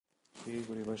श्री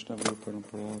गुरु वैष्णव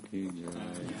परंपरा की जय।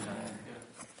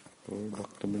 गौर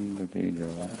भक्तवृंद की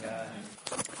जय।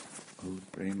 गौर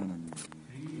Premanand.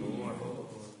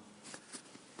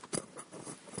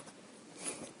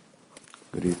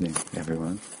 Good evening,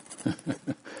 everyone.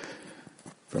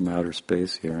 From outer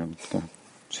space here, I'm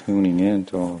tuning in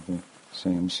to all of the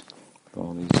seems,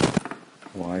 all these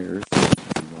wires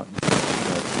and whatnot.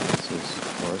 But this is, of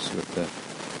course,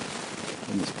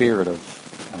 in the spirit of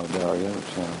Audarya,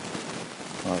 which our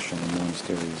ashram and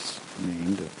monastery is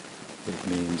named. It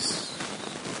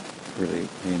really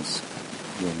means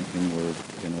going inward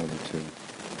in order to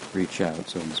reach out.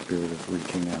 So in the spirit of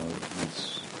reaching out,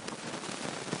 it's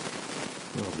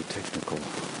well, the technical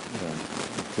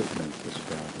equipment is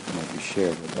about. It might be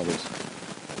shared with others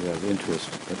who have interest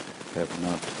but have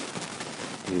not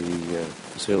the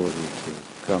facility to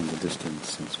come the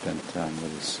distance and spend time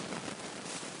with us.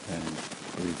 And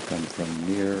we've come from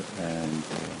near and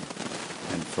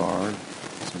far,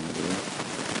 some of you.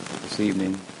 This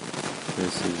evening,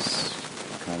 this is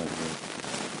kind of a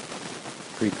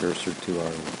precursor to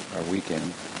our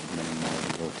weekend. Many more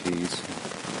devotees,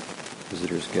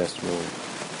 visitors, guests will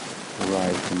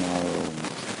arrive tomorrow and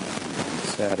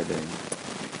Saturday.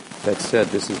 That said,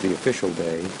 this is the official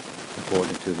day,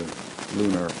 according to the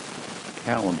lunar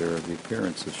calendar, of the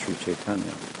appearance of Sri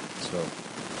Chaitanya. So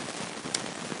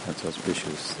that's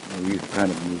auspicious. We kind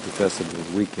of moved the festival to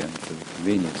the weekend for the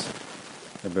convenience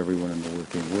of everyone in the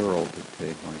working world, that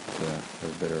they might have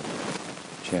a better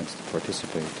chance to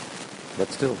participate.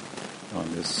 But still, on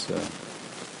this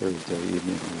Thursday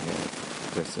evening, we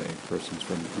have, let's say, persons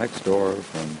from next door,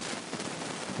 from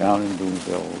down in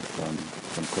Boonville, from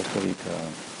Costa Rica,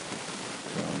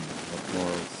 from up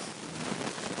north,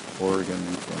 Oregon,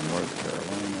 from North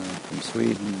Carolina, from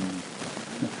Sweden,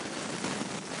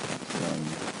 from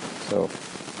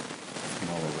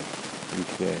all over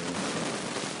UK.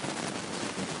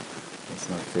 That's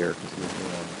not fair because you're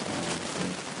here all the time, I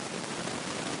think.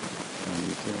 And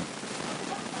you too.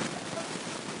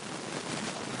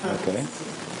 Okay.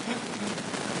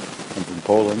 I'm from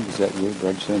Poland. Is that you,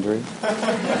 Greg Sindri?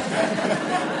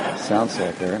 Sounds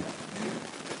like her.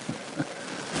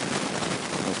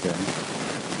 Okay.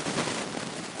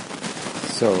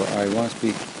 So I want to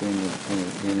speak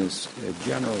in as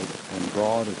general and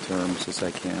broad terms as I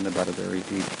can about a very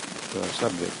deep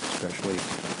subject, especially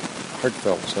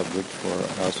heartfelt subject for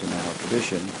us in our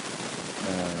tradition,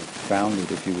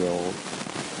 founded, if you will,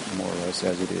 more or less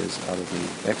as it is, out of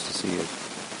the ecstasy of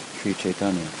Sri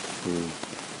Chaitanya, who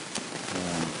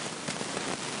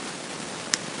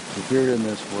appeared in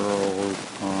this world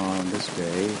on this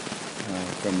day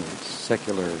from the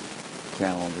secular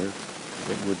calendar.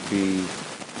 It would be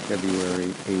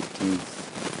February 18th,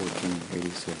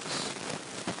 1486.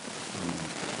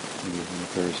 It was on a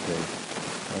Thursday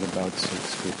at about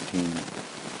 6:15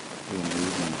 in the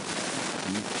evening.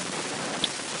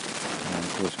 And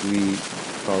of course we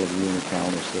follow the lunar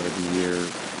calendar, so every year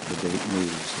the date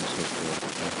moves and so forth.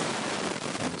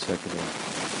 And the secular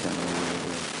calendar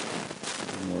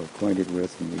we're more acquainted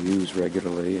with and we use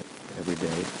regularly every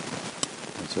day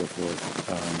and so forth.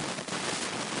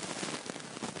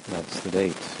 That's the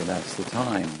date, so that's the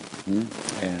time.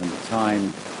 And the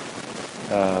time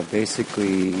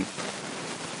basically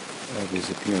of his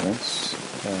appearance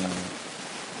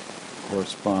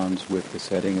corresponds with the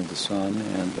setting of the sun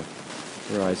and the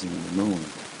rising of the moon.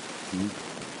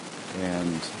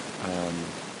 And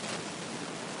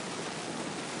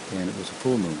it was a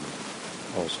full moon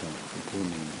also, a full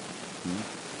moon.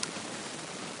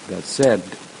 That said,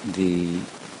 the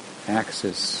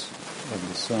axis of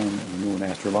the sun and the moon,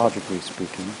 astrologically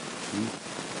speaking,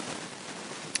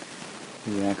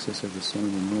 the axis of the sun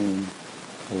and the moon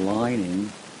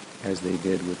aligning as they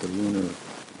did with the lunar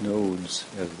nodes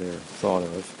as they're thought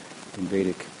of in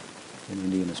Vedic and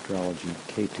Indian astrology,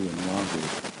 Ketu and Rahu.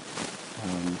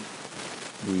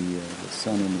 The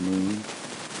sun and the moon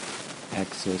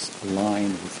axis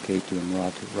aligned with Ketu and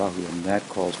Rahu, and that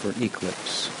calls for an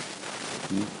eclipse.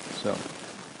 So,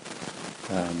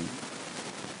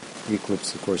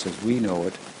 eclipse, of course, as we know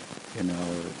it in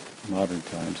our modern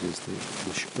times, is the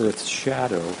Earth's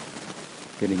shadow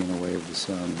getting in the way of the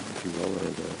sun, if you will,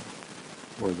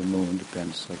 or the moon,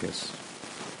 depends, I guess,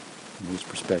 from whose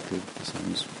perspective, the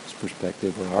sun's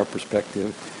perspective or our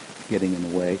perspective, getting in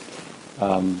the way.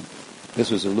 This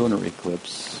was a lunar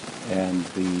eclipse, and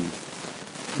the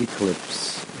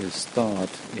eclipse is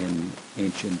thought in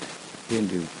ancient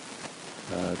Hindu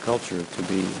culture to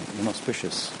be an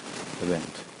auspicious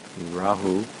event. The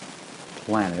Rahu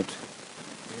planet,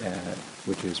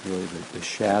 which is really the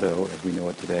shadow, as we know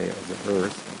it today, of the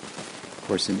Earth. Of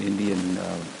course, in Indian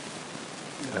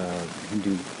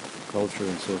Hindu culture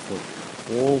and so forth,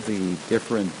 all the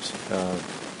different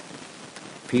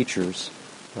features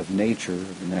of nature,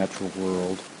 of the natural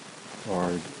world,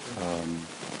 are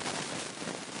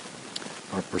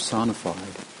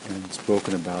personified and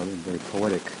spoken about in very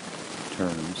poetic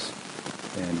terms,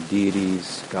 and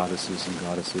deities, goddesses and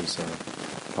goddesses are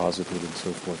posited and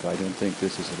so forth. I don't think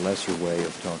this is a lesser way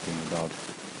of talking about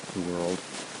the world.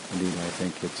 Indeed, I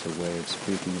think it's a way of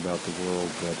speaking about the world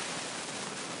that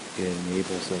it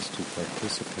enables us to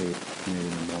participate in it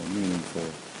in a more meaningful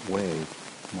way.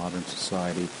 Modern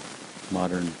society,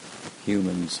 modern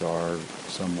humans are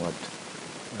somewhat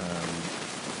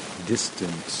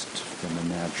distanced from the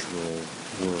natural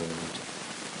world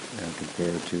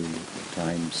compared to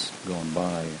times gone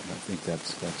by. And I think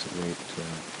that's a great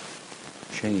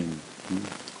shame.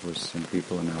 Of course, some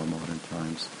people in our modern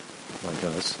times, like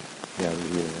us, we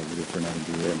really have a different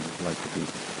idea and would like to be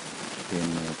in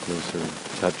closer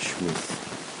touch with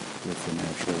the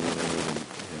natural world and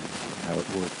how it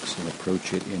works, and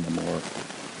approach it in a more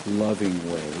loving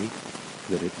way,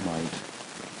 that it might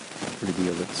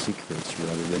reveal its secrets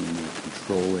rather than in a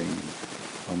controlling,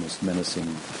 almost menacing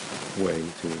way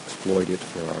to exploit it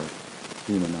for our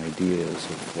human ideas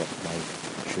of what life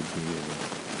should be or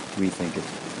what we think it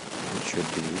should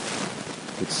be.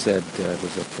 It's said, it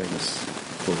was a famous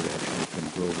quote actually from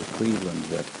Grover Cleveland,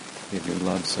 that if you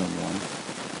love someone,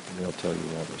 they'll tell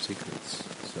you all their secrets.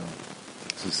 So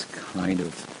this is kind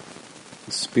of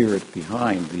the spirit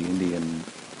behind the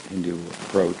Hindu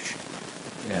approach,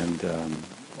 and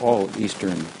all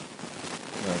Eastern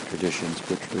traditions,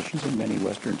 spiritual traditions, and many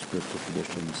Western spiritual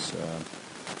traditions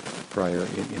prior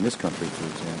in this country, for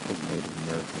example, Native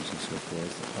Americans and so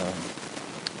forth.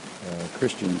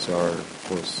 Christians are, of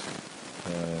course,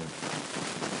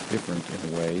 different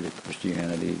in a way. That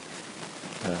Christianity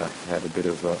had a bit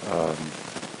of a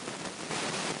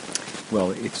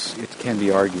well, it can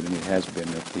be argued, and it has been,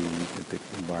 that the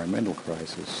environmental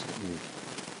crisis we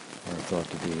are thought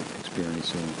to be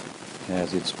experiencing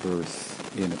has its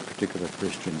birth in a particular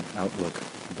Christian outlook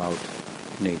about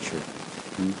nature.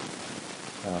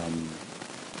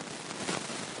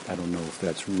 I don't know if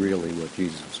that's really what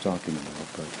Jesus was talking about,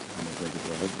 but I don't think it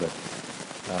was. But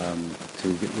to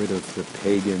get rid of the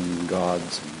pagan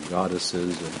gods and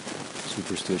goddesses and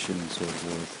superstition and so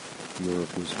forth,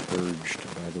 Europe was purged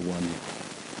by the one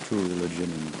true religion,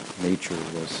 and nature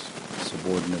was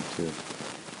subordinate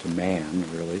to man,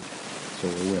 really. So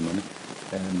were women,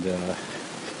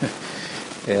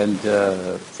 and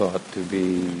thought to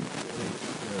be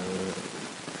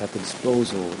at the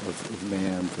disposal of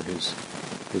man for his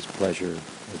pleasure,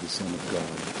 as the Son of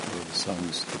God, or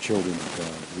the children of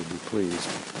God would be pleased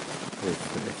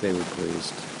if they were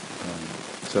pleased.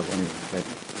 So anyway, that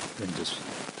just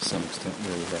to some extent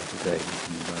where we are today,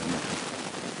 an environmental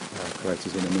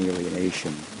crisis and an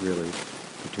alienation, really,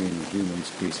 between the human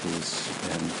species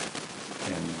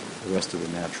and the rest of the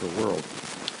natural world.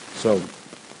 So,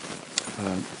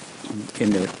 in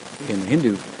the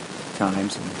Hindu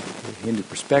times, in the Hindu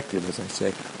perspective, as I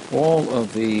say, all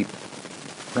of the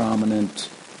prominent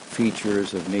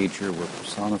features of nature were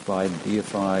personified,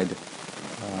 deified,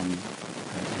 and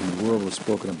the world was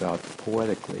spoken about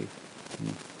poetically.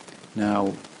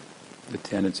 Now, the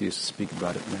tendency is to speak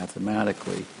about it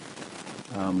mathematically,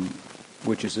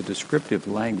 which is a descriptive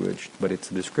language, but it's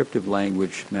a descriptive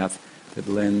language, math, that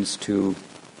lends to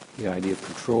the idea of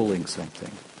controlling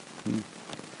something.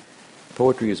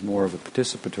 Poetry is more of a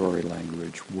participatory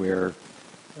language where,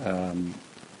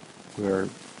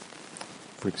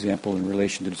 for example, in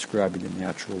relation to describing the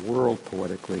natural world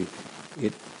poetically,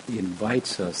 it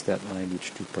invites us, that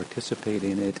language, to participate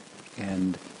in it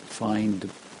and find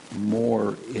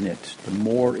more in it, the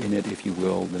more in it, if you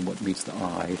will, than what meets the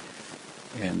eye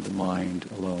and the mind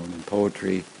alone. In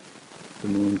poetry, the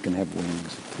moon can have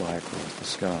wings and fly across the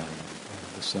sky.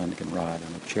 The sun can ride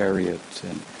on a chariot,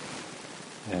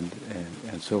 and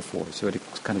so forth. So it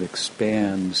kind of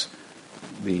expands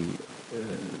the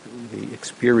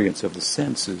experience of the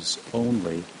senses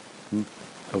only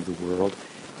of the world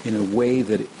in a way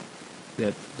that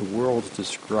the world is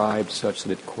described such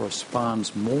that it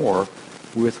corresponds more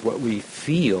with what we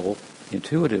feel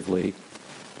intuitively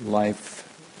life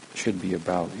should be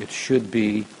about. It should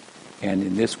be, and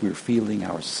in this we're feeling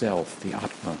ourself, the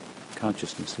Atma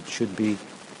consciousness. It should be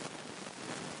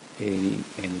an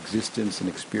existence, an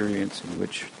experience in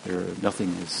which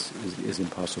nothing is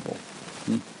impossible.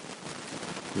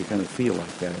 We kind of feel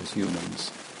like that as humans,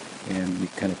 and we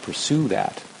kind of pursue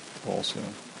that also.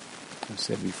 I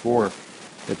said before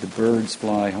that the birds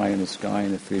fly high in the sky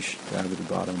and the fish down to the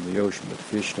bottom of the ocean, but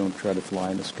fish don't try to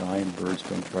fly in the sky and birds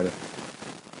don't try to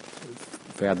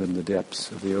fathom the depths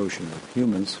of the ocean. Of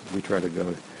humans, we try to go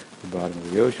to the bottom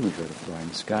of the ocean, we try to fly in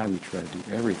the sky, we try to do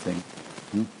everything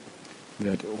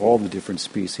that all the different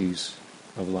species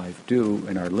of life do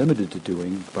and are limited to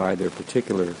doing by their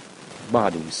particular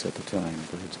bodies at the time.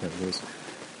 Birds have those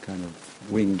kind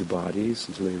of winged bodies,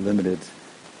 and so they're limited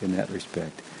in that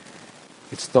respect.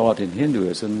 It's thought in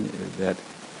Hinduism that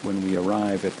when we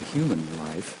arrive at the human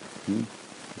life,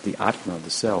 the Atma, the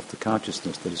self, the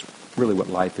consciousness, that is really what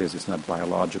life is. It's not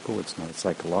biological, it's not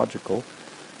psychological.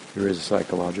 There is a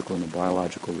psychological and a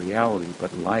biological reality,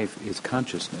 but life is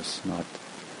consciousness, not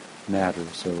matter.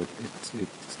 So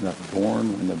it's not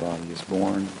born when the body is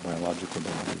born, the biological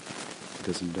body. It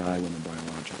doesn't die when the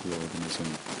biological organism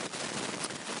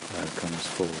comes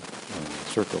full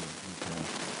circle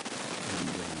and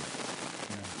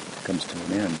comes to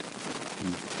an end.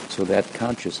 So that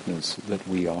consciousness that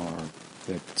we are,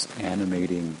 that's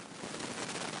animating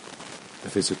the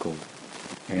physical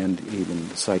and even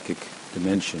the psychic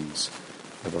dimensions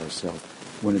of ourself,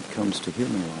 when it comes to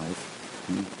human life,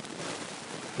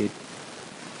 it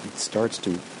starts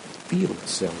to feel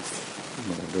itself.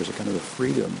 There's a kind of a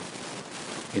freedom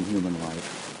in human life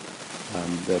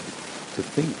that to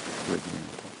think, for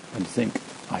example, and think,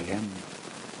 I am.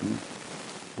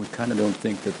 We kind of don't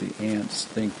think that the ants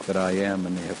think that I am,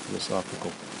 and they have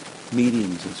philosophical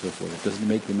meetings and so forth. It doesn't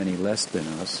make them any less than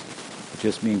us. It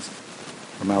just means,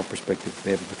 from our perspective,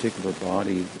 they have a particular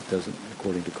body that doesn't,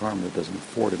 according to karma, that doesn't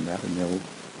afford them that, and they'll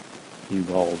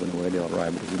evolve in a way, they'll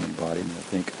arrive at a human body, and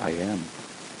they'll think, I am.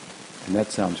 And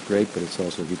that sounds great, but it's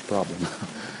also a huge problem.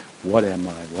 What am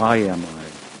I? Why am I?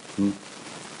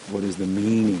 What is the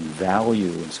meaning,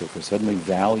 value, and so forth? Suddenly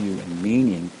value and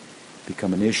meaning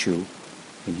become an issue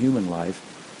in human life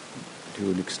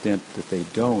to an extent that they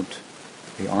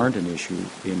aren't an issue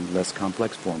in less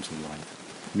complex forms of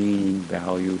life. Meaning,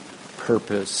 value,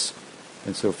 purpose,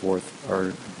 and so forth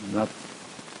are not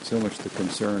so much the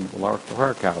concern, well, for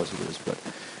our cows it is, but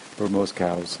for most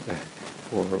cows,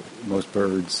 or most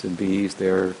birds and bees,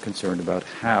 they're concerned about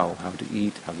how to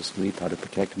eat, how to sleep, how to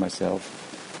protect myself,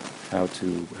 how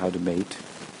to mate,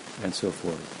 and so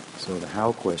forth. So the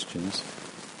how questions,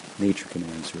 nature can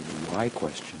answer. The why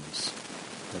questions,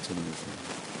 that's another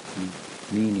thing.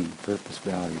 Meaning, purpose,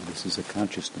 value, this is a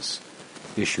consciousness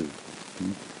issue.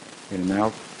 And in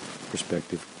our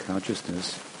perspective,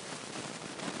 consciousness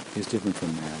is different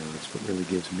from matter. It's what really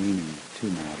gives meaning to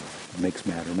matter. It makes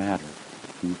matter matter,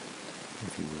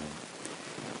 if you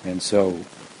will. And so,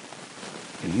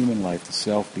 in human life, the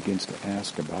self begins to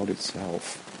ask about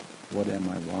itself. What am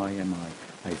I? Why am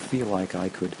I? I feel like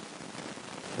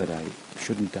that I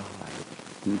shouldn't die,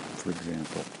 for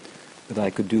example. That I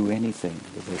could do anything.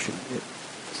 That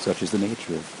such is the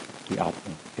nature of the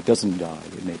Atma. It doesn't die.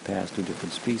 It may pass through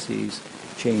different species,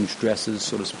 change dresses,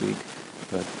 so to speak,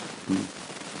 but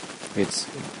it's,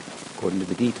 according to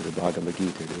the Gita, the Bhagavad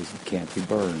Gita, it can't be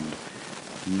burned.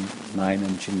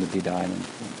 Nainam chinnati dainam,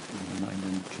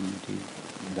 nainam chinnati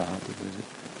dahati, what is it?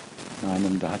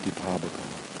 Nainam dahati pabhaka.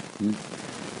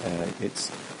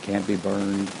 It can't be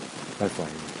burned by fire.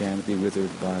 It can't be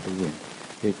withered by the wind.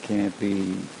 It can't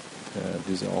be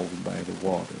dissolved by the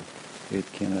water.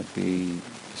 It cannot be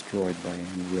destroyed by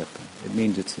any weapon. It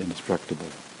means it's indestructible,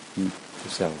 the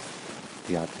self,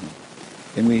 the Atma.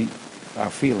 And we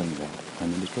are feeling that,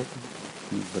 I'm indestructible.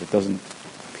 But it doesn't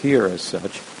appear as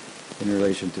such in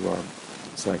relation to our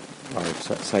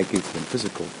psychic and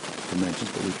physical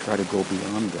dimensions, but we try to go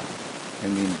beyond that.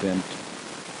 And we invent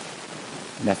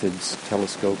methods,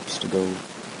 telescopes to go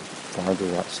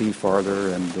farther out, see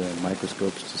farther, and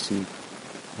microscopes to see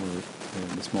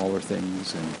the smaller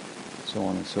things, and so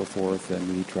on and so forth.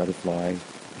 And we try to fly,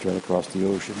 try to cross the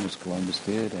ocean, as Columbus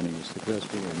did, and he was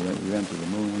successful. And we went to the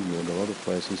moon, we will go other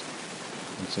places,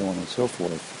 and so on and so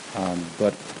forth.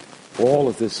 But all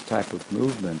of this type of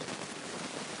movement,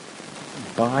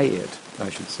 by it, I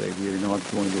should say, we are not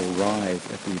going to arrive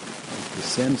at the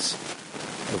sense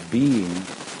of being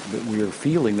that we are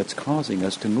feeling that's causing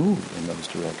us to move in those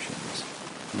directions.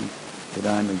 That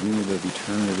I'm a unit of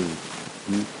eternity,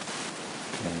 and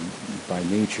by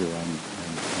nature I'm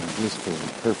blissful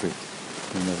and perfect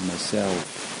in of myself,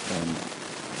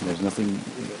 and there's nothing.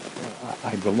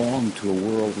 I belong to a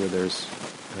world where there's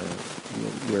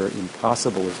where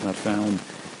impossible is not found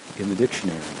in the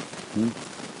dictionary.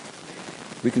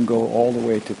 We can go all the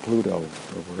way to Pluto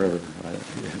or wherever,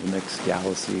 the next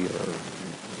galaxy, or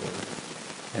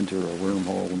enter a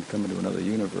wormhole and come into another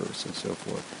universe and so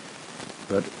forth.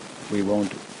 But we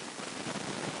won't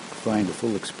find a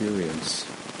full experience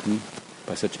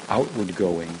by such outward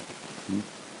going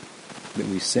that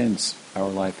we sense our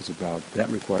life is about. That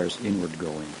requires inward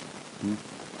going.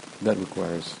 that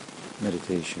requires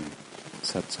meditation,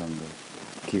 satsanga,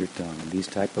 kirtan, and these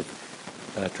type of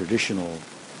traditional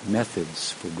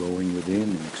methods for going within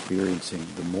and experiencing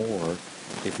the more,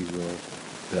 if you will,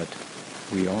 that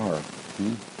we are.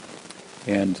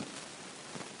 And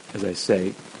as I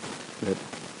say, that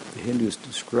the Hindus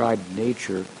describe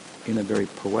nature in a very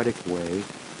poetic way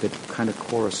that kind of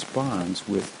corresponds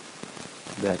with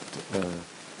that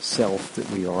self that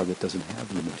we are that doesn't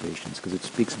have limitations, because it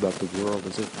speaks about the world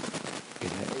as if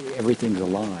everything's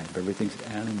alive, everything's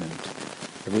animate,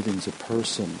 everything's a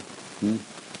person.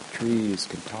 Trees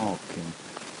can talk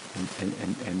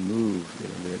and move.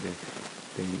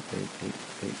 They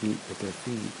eat with their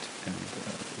feet, and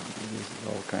there's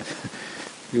all kinds of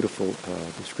beautiful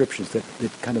descriptions that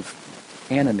kind of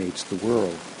animates the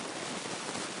world.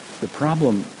 The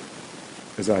problem,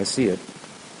 as I see it,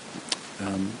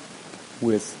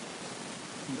 with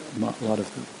a lot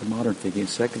of the modern thinking,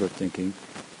 secular thinking,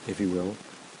 if you will,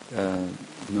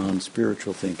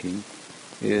 non-spiritual thinking,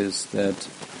 is that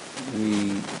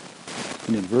we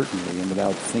inadvertently and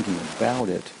without thinking about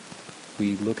it,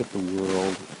 we look at the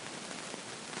world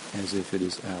as if it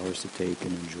is ours to take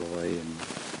and enjoy and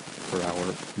for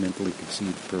our mentally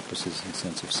conceived purposes and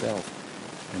sense of self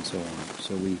and so on.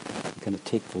 So we kind of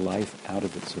take the life out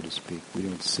of it, so to speak. We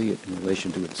don't see it in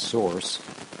relation to its source.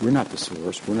 We're not the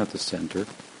source, we're not the center,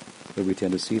 but we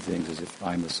tend to see things as if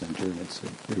I'm the center and it's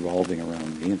revolving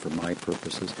around me and for my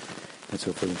purposes and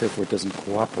so forth. And therefore it doesn't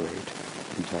cooperate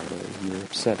entirely, and we're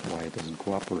upset why it doesn't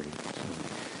cooperate.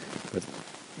 But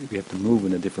we have to move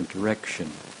in a different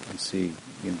direction and see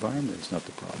the environment is not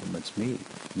the problem, it's me.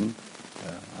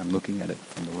 I'm looking at it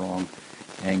from the wrong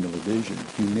angle of vision.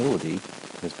 Humility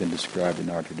has been described in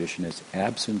our tradition as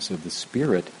absence of the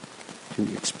spirit to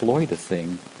exploit a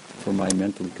thing for my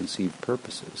mentally conceived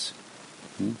purposes.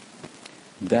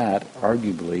 That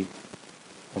arguably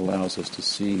allows us to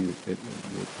see the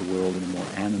world in a more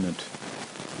animate,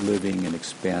 living and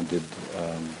expanded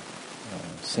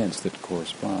sense that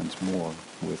corresponds more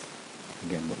with,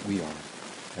 again, what we are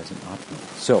as an Atma.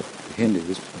 So, the Hindus,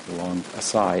 with a long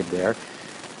aside there,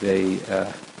 they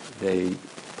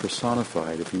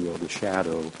personified, if you will, the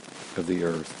shadow of the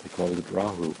earth. They called it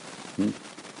Rahu.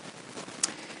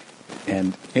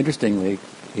 And interestingly,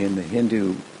 in the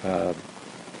Hindu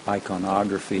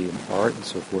iconography and art and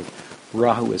so forth,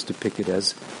 Rahu is depicted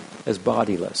as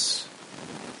bodiless.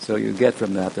 So you get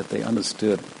from that they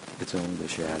understood it's only the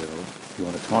shadow. If you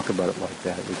want to talk about it like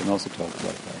that, we can also talk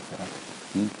about it like that.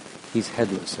 He's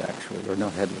headless, actually, or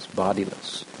not headless,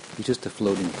 bodiless. He's just a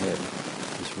floating head,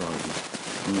 this Rahu.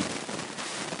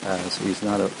 So he's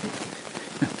not a...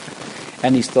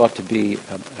 and he's thought to be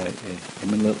a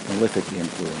malefic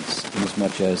influence,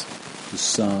 inasmuch as the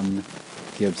sun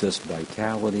gives us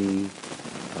vitality.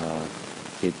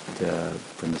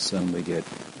 From the sun we get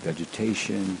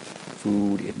vegetation,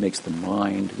 food. It makes the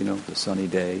mind, the sunny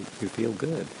day, you feel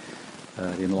good.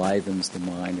 It enlivens the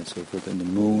mind and so forth. And the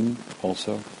moon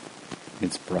also,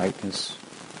 its brightness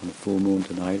on the full moon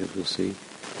tonight, as we'll see,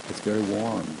 it's very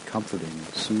warm, comforting,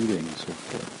 soothing, and so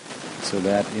forth. So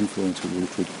that influence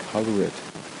would cover it.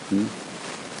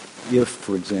 If,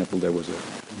 for example, there was a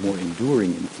more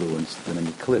enduring influence than an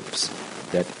eclipse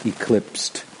that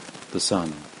eclipsed the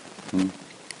sun,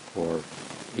 or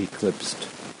eclipsed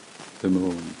the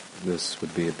moon, this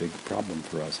would be a big problem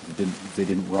for us. If they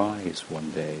didn't rise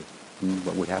one day,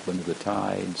 what would happen to the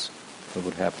tides? What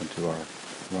would happen to our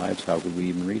lives? How could we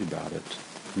even read about it?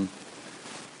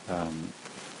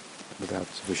 Without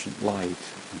sufficient light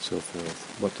and so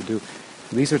forth, what to do?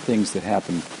 These are things that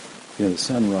happen. The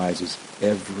sun rises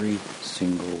every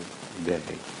single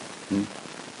day.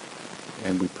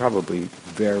 And we probably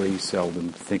very seldom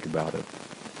think about it.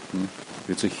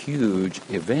 It's a huge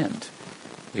event.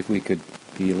 If we could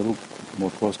be a little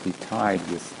more closely tied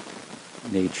with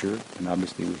nature, and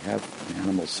obviously we have an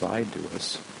animal side to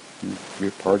us.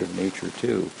 We're part of nature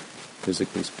too,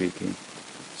 physically speaking.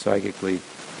 Psychically,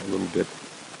 a little bit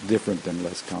different than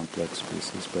less complex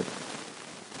species,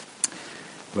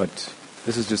 but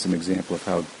this is just an example of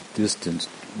how distant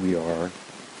we are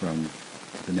from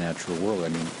the natural world. I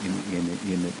mean,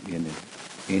 in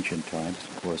ancient times,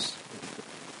 of course,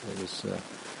 there was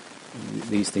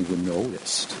these things were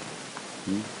noticed,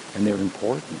 and they're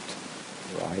important.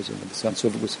 The rising of the sun. So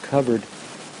if it was covered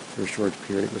for a short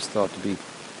period, it was thought to be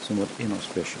somewhat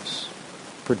inauspicious,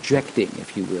 projecting,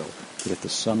 if you will, that if the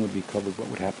sun would be covered, what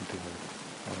would happen to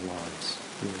our lives,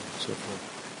 and so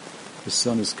forth. The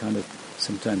sun is kind of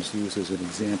sometimes used as an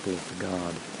example of the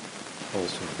God,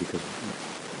 also, because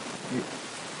it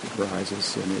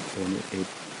rises and it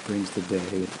brings the day,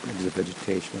 it brings the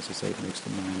vegetation, as I say, it makes the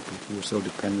mind. We're so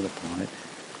dependent upon it.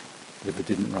 If it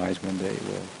didn't rise one day,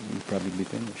 well, we'd probably be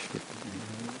finished.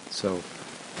 So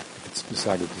if it's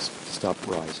decided to stop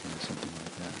rising or something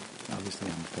like that. Obviously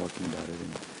I'm talking about it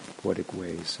in poetic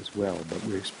ways as well, but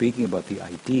we're speaking about the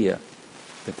idea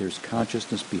that there's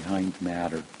consciousness behind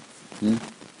matter.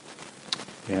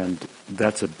 And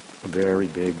that's a very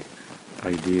big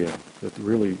idea, that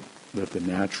really that the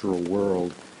natural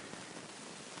world,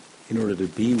 in order to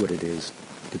be what it is,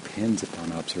 depends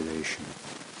upon observation.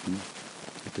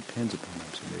 It depends upon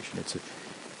observation.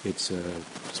 It's to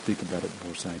speak about it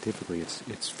more scientifically, it's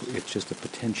just a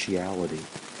potentiality.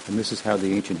 And this is how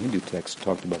the ancient Hindu texts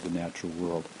talked about the natural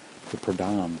world. The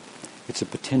pradhan, it's a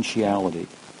potentiality.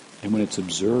 And when it's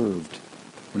observed,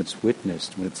 when it's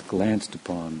witnessed, when it's glanced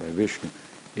upon by Vishnu,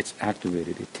 it's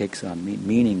activated, it takes on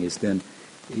meaning, is then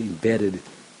embedded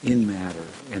in matter,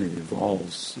 and it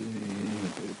evolves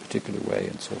in a particular way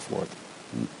and so forth.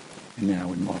 And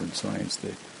now in modern science,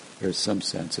 there's some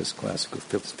sense as classical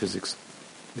physics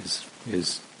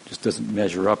is just doesn't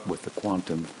measure up with the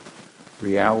quantum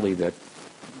reality that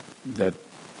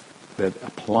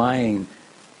applying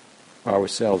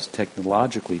ourselves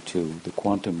technologically to the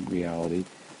quantum reality,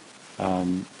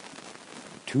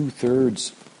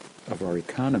 2/3 of our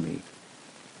economy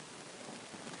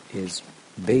is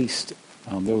based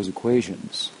on those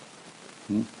equations.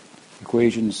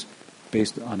 Equations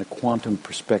based on a quantum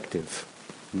perspective,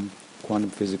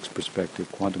 quantum physics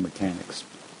perspective, quantum mechanics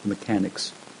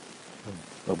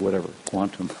of whatever,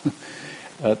 quantum.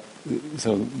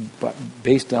 So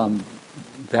based on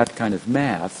that kind of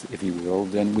math, if you will,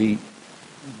 then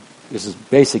this is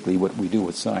basically what we do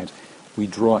with science. We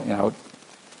draw out,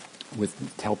 with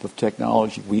the help of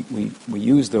technology, we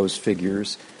use those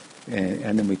figures,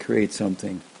 and then we create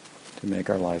something to make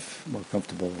our life more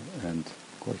comfortable and,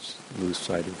 of course, lose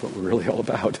sight of what we're really all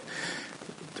about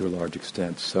to a large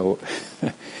extent. So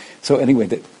anyway,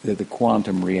 the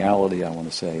quantum reality, I want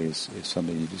to say, is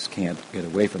something you just can't get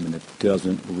away from, and it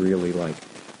doesn't really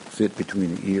fit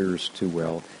between the ears too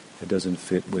well. It doesn't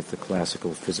fit with the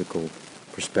classical physical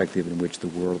perspective in which the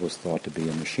world was thought to be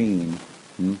a machine,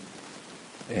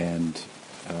 and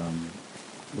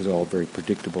it was all very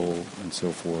predictable and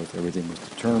so forth. Everything was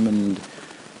determined.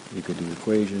 You could do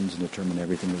equations and determine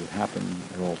everything that would happen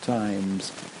at all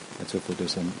times, and so forth.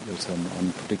 There's some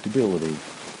unpredictability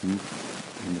in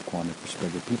the quantum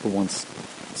perspective.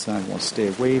 Science wants to stay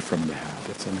away from that.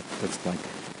 That's like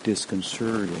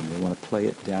disconcerting. They want to play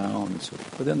it down and so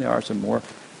forth. But then there are some more,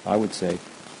 I would say,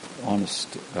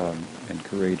 honest and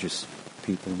courageous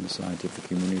people in the scientific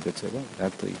community that say, well,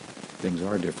 actually, things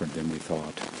are different than we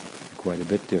thought, quite a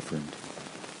bit different.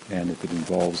 And if it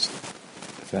involves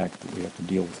the fact that we have to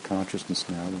deal with consciousness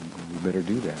now, then we better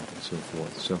do that, and so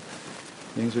forth. So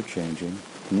things are changing.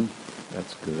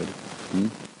 That's good.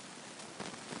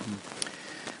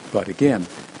 But again,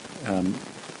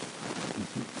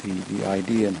 the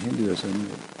idea in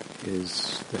Hinduism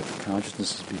is that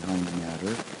consciousness is behind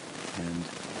matter, and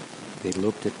they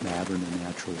looked at matter in the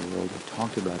natural world and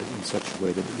talked about it in such a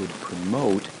way that it would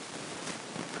promote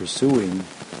pursuing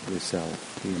the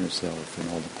self, the inner self, and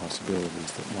all the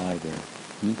possibilities that lie there.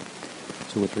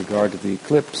 So with regard to the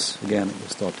eclipse, again, it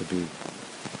was thought to be an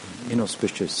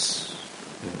inauspicious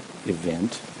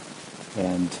event,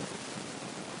 and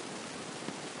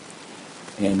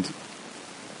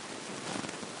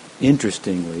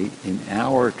interestingly, in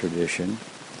our tradition,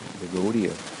 the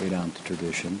Gaudiya Vedanta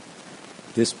tradition,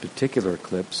 this particular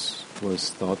eclipse was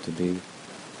thought to be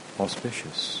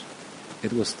auspicious.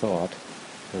 It was thought,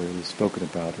 or it was spoken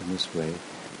about in this way,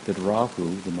 that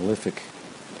Rahu, the Malefic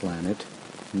planet,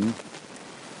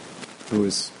 who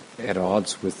is at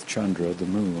odds with Chandra, the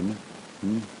moon,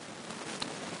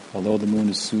 although the moon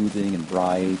is soothing and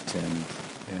bright and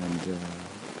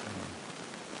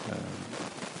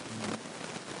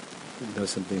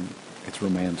does something, it's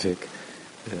romantic,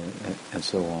 and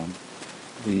so on.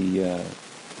 The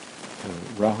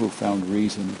Rahu found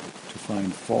reason to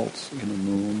find faults in the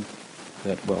moon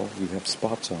that, well, you have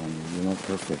spots on you, you're not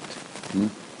perfect.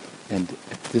 And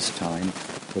at this time,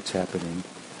 what's happening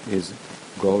is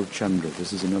Gaur Chandra.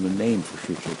 This is another name for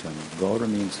Sri Chaitanya. Gaura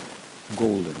means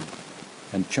golden,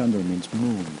 and Chandra means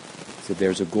moon. So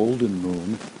there's a golden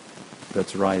moon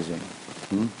that's rising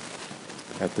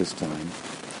at this time,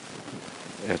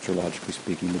 astrologically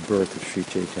speaking, the birth of Sri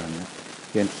Chaitanya.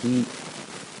 And he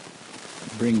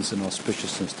brings an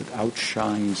auspiciousness that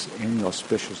outshines any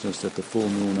auspiciousness that the full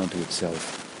moon unto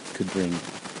itself could bring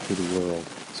to the world.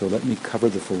 So let me cover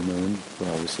the full moon,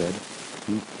 Rahu said,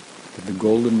 that the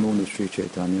golden moon of Sri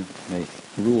Chaitanya may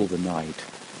rule the night,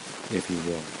 if you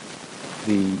will.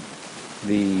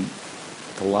 The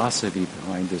philosophy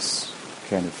behind this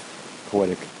kind of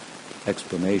poetic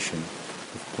explanation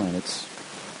of planets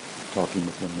talking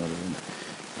with one another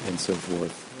and so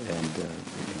forth,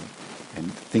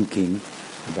 and thinking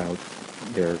about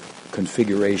their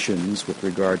configurations with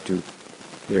regard to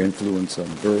their influence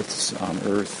on births on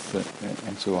Earth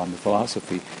and so on. The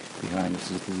philosophy behind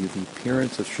this is the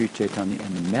appearance of Sri Chaitanya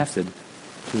and the method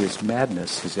to his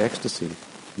madness, his ecstasy,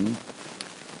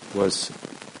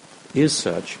 is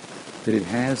such that it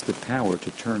has the power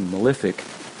to turn malefic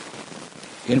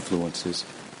influences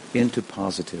into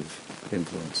positive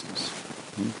influences.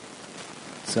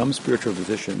 Some spiritual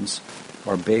traditions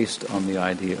are based on the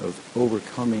idea of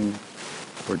overcoming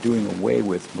or doing away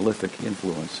with malefic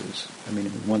influences. I mean,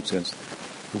 in one sense,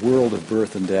 the world of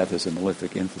birth and death is a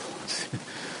malefic influence.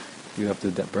 You have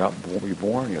to be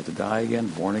born, you have to die again,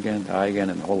 born again, die again,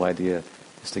 and the whole idea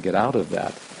is to get out of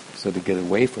that. So to get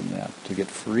away from that, to get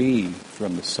free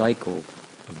from the cycle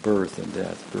of birth and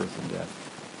death,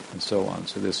 and so on.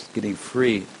 So this getting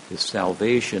free, this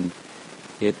salvation,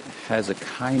 it has a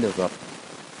kind of a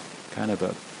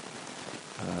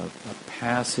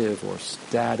passive or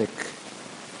static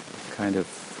kind of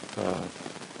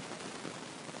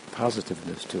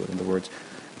positiveness to it. In other words,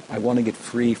 I want to get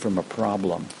free from a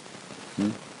problem.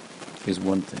 Is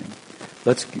one thing.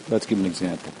 Let's give an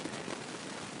example.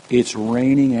 It's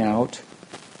raining out.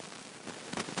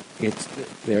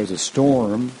 There's a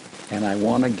storm, and I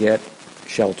want to get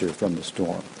shelter from the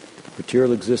storm.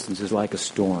 Material existence is like a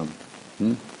storm,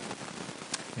 and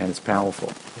it's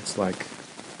powerful. It's like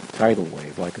a tidal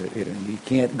wave, you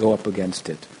can't go up against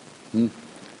it,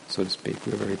 so to speak.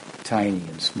 We're very tiny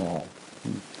and small,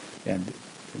 and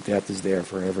death is there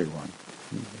for everyone.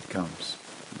 It comes.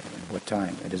 At what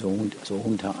time? At its own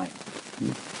time.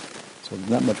 So there's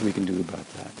not much we can do about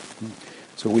that.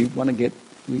 So we want to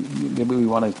we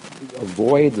want to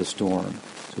avoid the storm.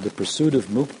 So the pursuit of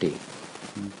mukti,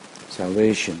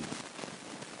 salvation,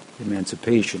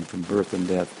 emancipation from birth and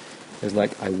death, is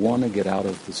like, I want to get out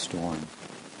of the storm.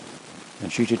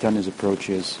 And Sri Chaitanya's approach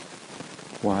is,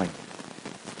 why?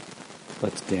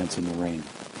 Let's dance in the rain.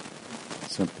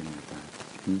 Something like that.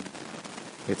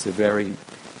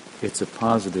 It's a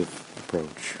positive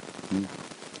approach.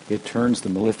 It turns the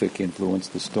malefic influence,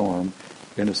 the storm,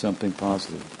 into something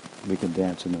positive. We can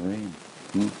dance in the rain.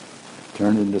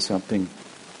 Turn it into something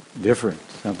different,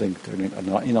 an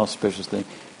inauspicious thing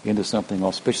into something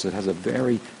auspicious that has a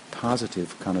very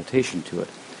positive connotation to it.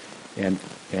 And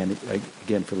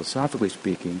again, philosophically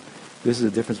speaking, this is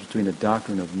the difference between a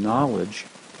doctrine of knowledge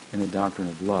and a doctrine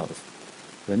of love.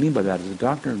 What I mean by that is a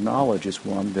doctrine of knowledge is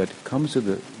one that comes to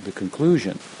the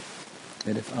conclusion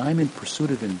that if I'm in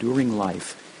pursuit of enduring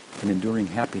life and enduring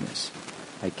happiness,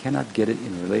 I cannot get it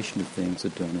in relation to things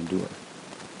that don't endure.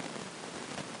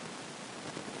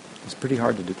 It's pretty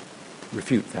hard to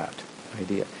refute that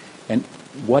idea. And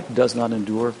what does not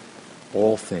endure?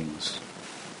 All things.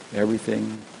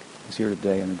 Everything is here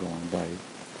today and gone by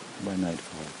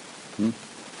nightfall.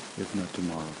 If not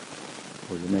tomorrow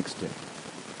or the next day.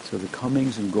 So the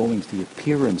comings and goings, the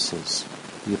appearances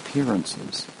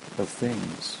of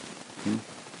things,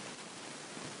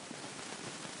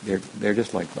 they're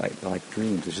just like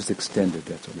dreams. It's just extended.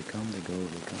 That's what they come, they go,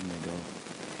 they come, they go.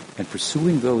 And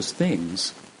pursuing those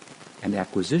things and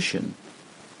acquisition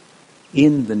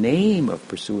in the name of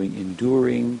pursuing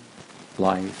enduring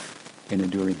life and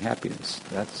enduring happiness,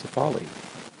 that's a folly.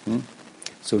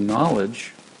 So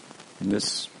knowledge, in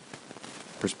this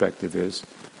perspective, is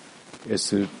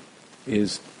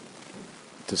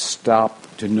to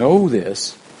stop, to know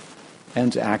this,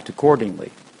 and to act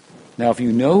accordingly. Now, if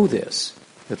you know this,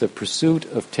 that the pursuit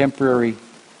of the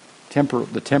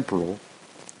temporal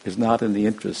is not in the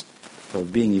interest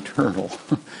of being eternal,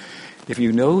 if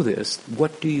you know this,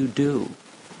 what do you do?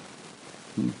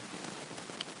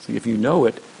 So if you know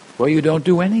it, well, you don't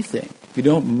do anything. You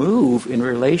don't move in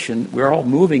relation. We're all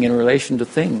moving in relation to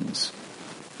things.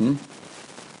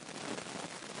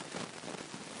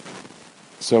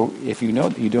 So if you know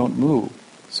that you don't move,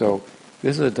 so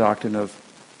this is a doctrine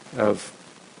of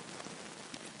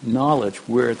knowledge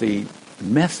where the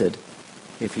method,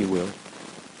 if you will,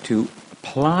 to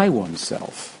apply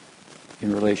oneself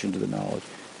in relation to the knowledge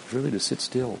is really to sit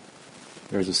still.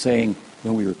 There's a saying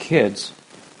when we were kids,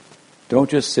 don't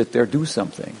just sit there, do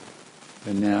something.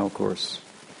 And now, of course,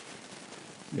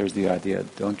 there's the idea,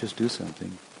 don't just do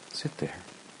something, sit there.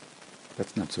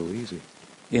 That's not so easy.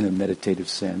 In a meditative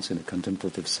sense, in a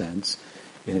contemplative sense,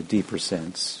 in a deeper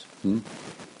sense.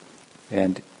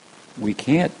 And we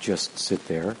can't just sit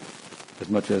there as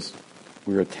much as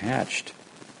we're attached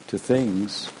to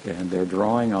things and they're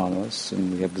drawing on us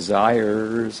and we have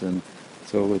desires, and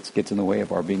so it gets in the way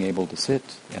of our being able to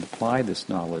sit and apply this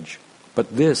knowledge.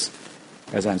 But this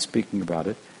as I'm speaking about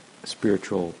it,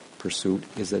 spiritual pursuit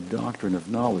is a doctrine of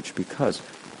knowledge, because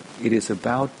it is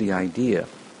about the idea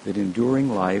that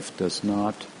enduring life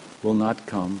will not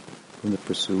come from the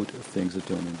pursuit of things that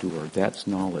don't endure. That's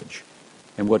knowledge.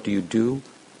 And what do?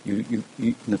 You,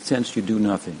 in a sense, you do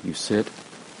nothing. You sit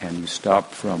and you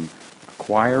stop from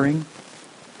acquiring,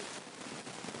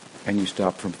 and you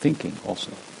stop from thinking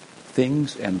also.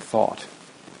 Things and thought.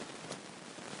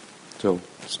 So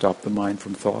stop the mind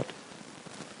from thought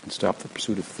and stop the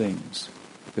pursuit of things.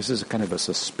 This is a kind of a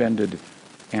suspended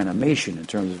animation in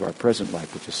terms of our present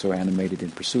life, which is so animated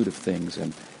in pursuit of things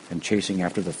and chasing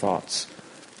after the thoughts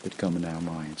that come in our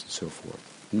minds and so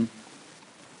forth.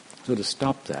 So to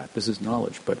stop that, this is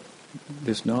knowledge, but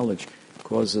this knowledge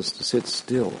causes us to sit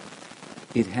still.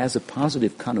 It has a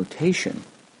positive connotation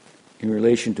in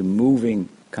relation to moving,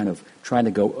 kind of trying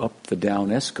to go up the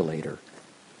down escalator.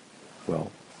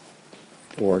 Well,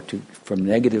 or from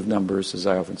negative numbers, as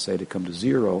I often say, to come to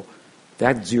zero.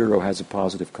 That zero has a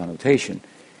positive connotation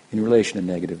in relation to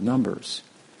negative numbers.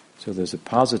 So there's a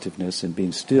positiveness in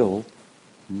being still.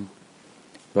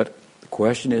 But the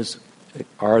question is,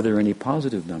 are there any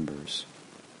positive numbers?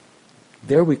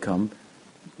 There we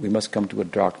must come to a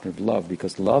doctrine of love,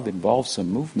 because love involves some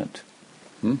movement.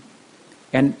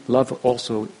 And love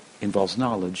also involves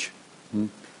knowledge, in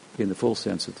the full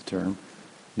sense of the term.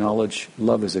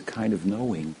 Love is a kind of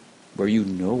knowing, where you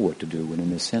know what to do in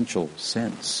an essential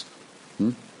sense.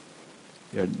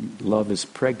 Love is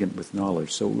pregnant with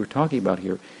knowledge. So what we're talking about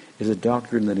here is a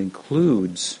doctrine that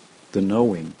includes the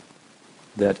knowing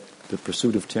that the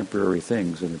pursuit of temporary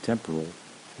things and the temporal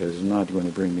is not going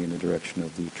to bring me in the direction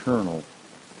of the eternal,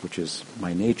 which is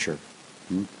my nature.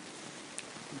 In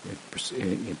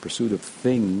pursuit of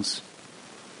things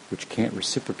which can't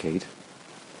reciprocate,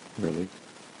 really,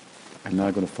 I'm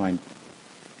not going to find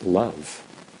love.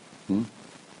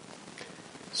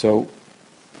 So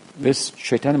this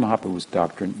Chaitanya Mahaprabhu's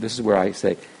doctrine, this is where I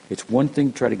say, it's one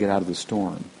thing to try to get out of the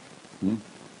storm.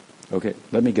 Okay,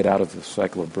 let me get out of the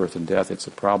cycle of birth and death. It's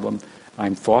a problem.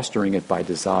 I'm fostering it by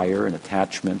desire and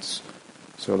attachments.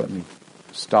 So let me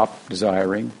stop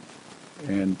desiring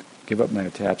and give up my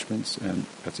attachments. And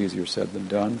that's easier said than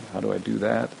done. How do I do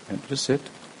that? And just sit.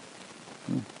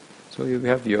 So you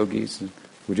have yogis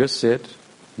who just sit,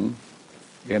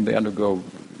 and they undergo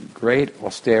great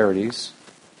austerities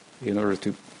in order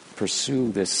to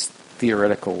pursue this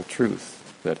theoretical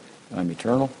truth that I'm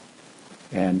eternal,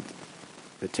 and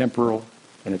the temporal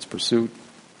and its pursuit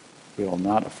will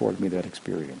not afford me that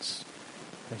experience.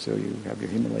 And so you have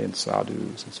your Himalayan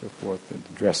sadhus and so forth,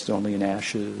 and dressed only in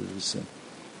ashes,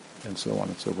 and so on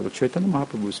and so forth. The Chaitanya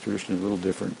Mahaprabhu's tradition is a little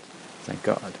different, thank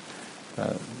God.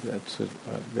 That's a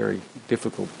very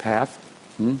difficult path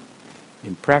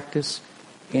in practice,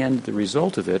 and the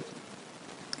result of it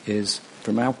is,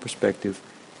 from our perspective,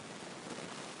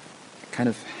 kind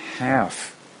of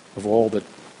half of all that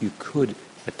you could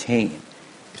attain.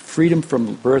 Freedom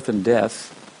from birth and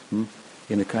death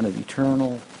in a kind of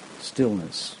eternal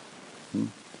stillness.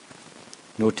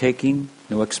 No taking,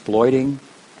 no exploiting,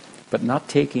 but not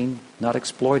taking, not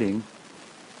exploiting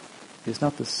is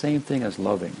not the same thing as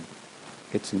loving.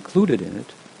 It's included in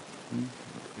it.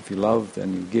 If you love,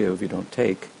 then you give, you don't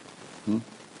take.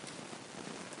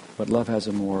 But love has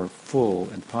a more full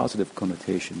and positive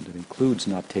connotation that includes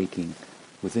not taking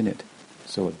within it.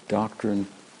 So a doctrine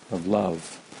of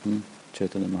love,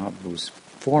 Chaitanya Mahaprabhu's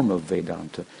form of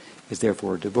Vedanta, is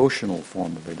therefore a devotional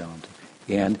form of Vedanta.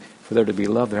 And for there to be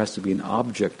love, there has to be an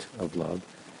object of love.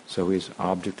 So his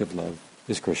object of love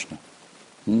is Krishna.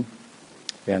 And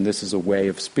this is a way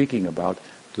of speaking about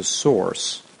the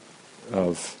source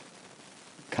of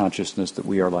consciousness, that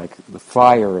we are like, the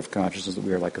fire of consciousness that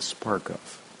we are like a spark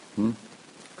of.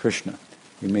 Krishna.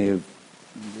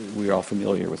 We're all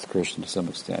familiar with Krishna to some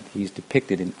extent. He's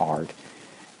depicted in art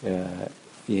to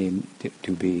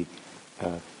be,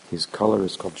 his color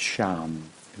is called Sham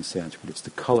in Sanskrit. It's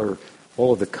the color,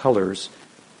 all of the colors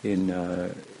in,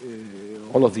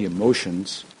 all of the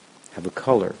emotions have a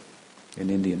color in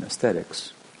Indian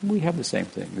aesthetics. We have the same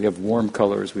thing. We have warm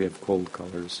colors, we have cold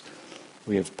colors,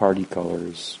 we have party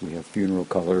colors, we have funeral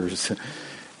colors,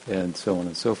 and so on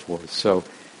and so forth. So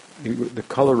the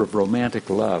color of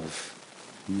romantic love,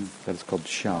 that is called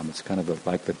Sham. It's kind of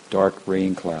like the dark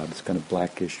rain cloud. It's kind of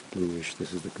blackish, bluish.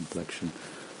 This is the complexion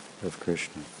of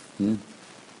Krishna. If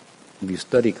you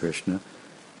study Krishna,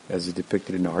 as is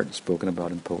depicted in art and spoken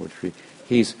about in poetry,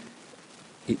 he's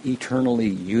eternally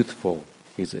youthful.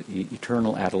 He's an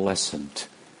eternal adolescent.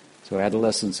 So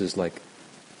adolescence is like,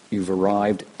 you've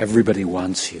arrived, everybody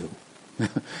wants you.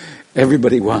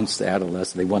 Everybody wants the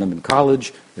adolescent. They want him in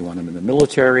college, they want him in the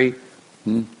military,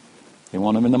 They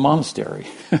want him in the monastery,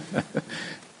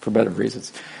 for better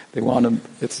reasons. They want him.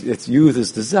 Its youth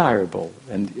is desirable,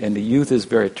 and the youth is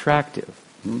very attractive.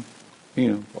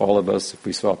 All of us, if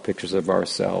we saw pictures of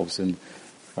ourselves in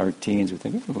our teens, we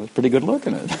think, "Oh, it's pretty good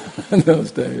looking." In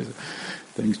those days,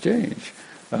 things change.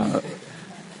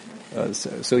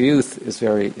 So youth is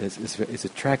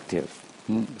attractive.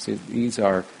 So these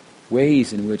are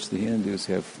ways in which the Hindus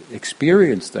have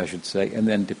experienced, I should say, and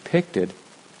then depicted,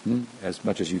 as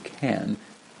much as you can,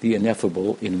 the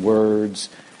ineffable in words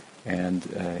and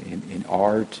in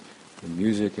art, in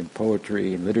music, in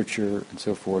poetry, in literature, and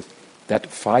so forth. That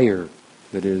fire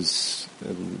that is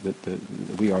that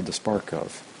we are the spark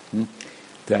of,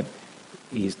 that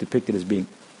is depicted as being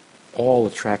all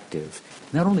attractive.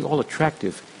 Not only all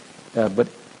attractive, but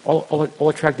all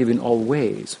attractive in all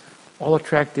ways. All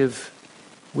attractive.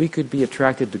 We could be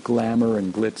attracted to glamour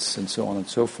and glitz and so on and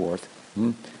so forth,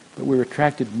 but we're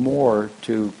attracted more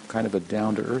to kind of a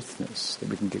down-to-earthness that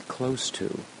we can get close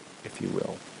to, if you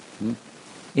will.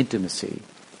 Intimacy.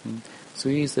 So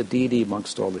he's the deity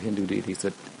amongst all the Hindu deities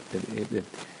that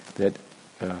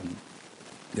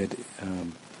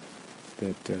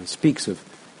speaks of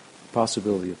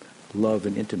possibility of love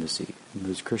and intimacy.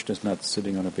 Because Krishna's not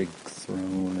sitting on a big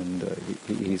throne, and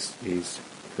he's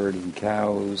herding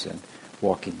cows and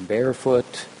walking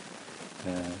barefoot.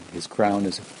 His crown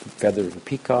is a feather of a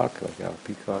peacock, like our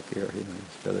peacock here. His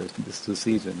feathers. This is the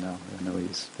season now. I know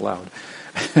he's loud,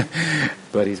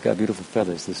 but he's got beautiful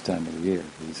feathers this time of the year.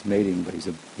 He's mating, but he's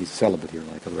celibate here,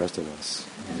 like the rest of us.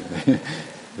 He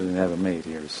doesn't have a mate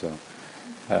here, so.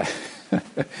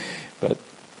 But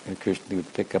Krishna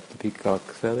would pick up the peacock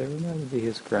feather, and that would be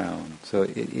his crown. So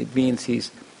it means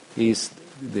he's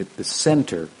the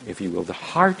center, if you will, the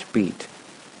heartbeat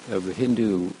of the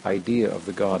Hindu idea of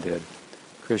the Godhead.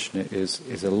 Krishna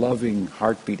is a loving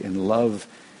heartbeat, and love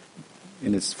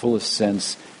in its fullest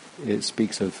sense, it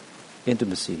speaks of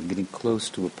intimacy and getting close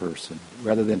to a person,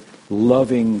 rather than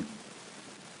loving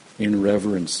in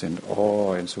reverence and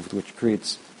awe and so forth, which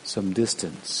creates some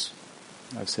distance.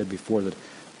 I've said before that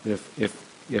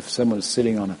if someone is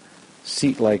sitting on a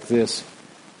seat like this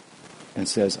and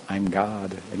says, "I'm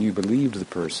God," and you believed the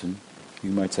person,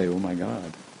 you might say, "Oh my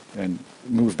God," and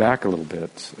move back a little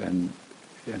bit and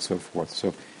so forth.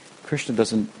 So Krishna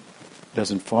doesn't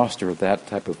foster that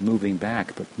type of moving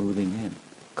back, but moving in,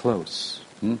 close.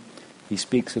 He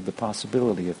speaks of the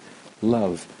possibility of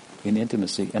love in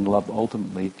intimacy, and love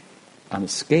ultimately on a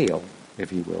scale,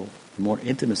 if you will. The more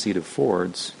intimacy it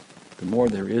affords, the more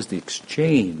there is the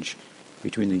exchange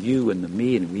between the you and the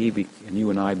me, and you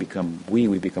and I become we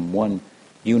become one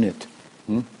unit.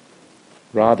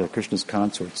 Radha, Krishna's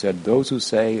consort, said, "Those who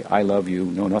say, 'I love you,'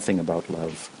 know nothing about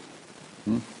love."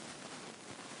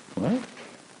 What?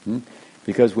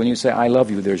 Because when you say, "I love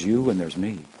you," there's you and there's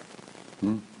me.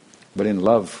 But in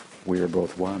love, we are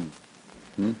both one.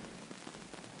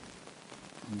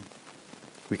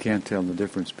 We can't tell the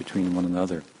difference between one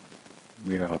another.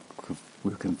 We're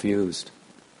confused.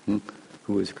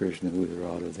 Who is Krishna? Who is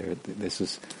Radha?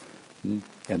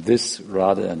 And this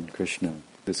Radha and Krishna,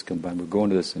 this combined. We'll go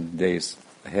into this in days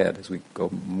ahead as we go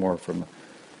more from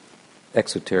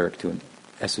exoteric to an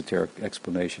esoteric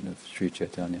explanation of Sri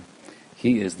Chaitanya.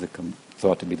 He is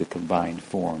thought to be the combined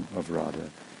form of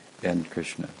Radha and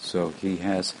Krishna. So he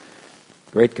has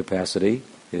great capacity,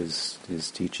 his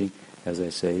teaching, as I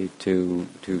say, to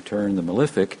turn the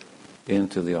malefic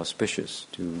into the auspicious,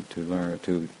 to learn,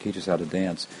 to teach us how to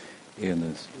dance in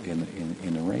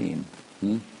the rain.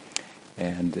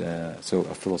 And so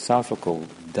a philosophical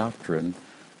doctrine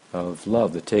of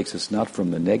love that takes us not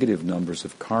from the negative numbers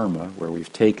of karma, where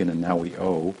we've taken and now we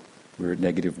owe, we're at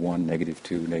 -1,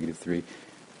 -2, -3,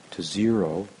 to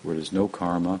 0, where there's no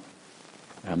karma,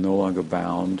 I'm no longer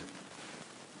bound,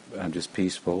 I'm just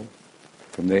peaceful.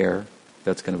 From there,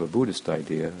 that's kind of a Buddhist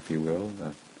idea, if you will,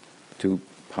 to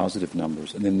positive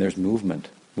numbers. And then there's movement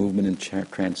in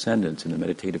transcendence, in the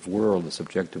meditative world, the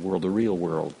subjective world, the real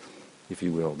world, if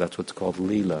you will. That's what's called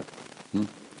lila.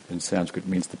 In Sanskrit,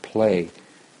 means the play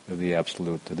of the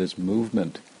Absolute. To this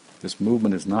movement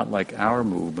is not like our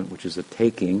movement, which is a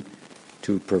taking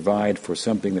to provide for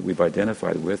something that we've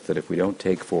identified with, that if we don't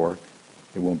take for,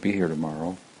 it won't be here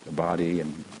tomorrow, the body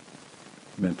and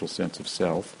mental sense of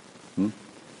self.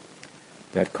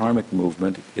 That karmic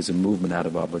movement is a movement out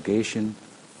of obligation.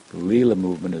 The lila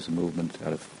movement is a movement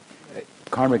out of...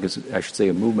 Karmic is, I should say,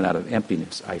 a movement out of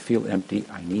emptiness. I feel empty,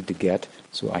 I need to get,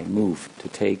 so I move to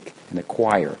take and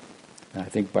acquire. And I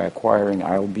think by acquiring,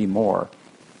 I'll be more.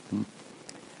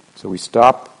 So we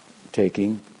stop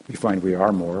taking, we find we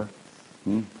are more,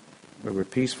 but we're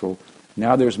peaceful.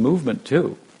 Now there's movement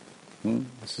too.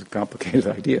 This is a complicated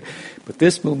idea. But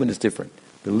this movement is different.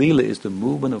 The Leela is the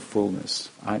movement of fullness.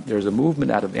 There's a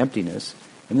movement out of emptiness,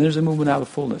 and there's a movement out of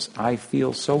fullness. I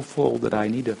feel so full that I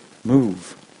need to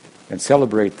move and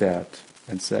celebrate that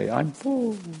and say, I'm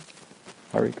full.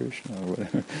 Hare Krishna, or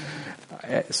whatever.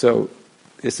 So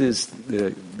this is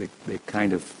the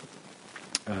kind of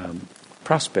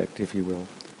prospect, if you will,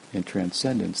 in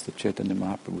transcendence that Chaitanya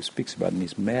Mahaprabhu speaks about, and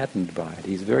he's maddened by it.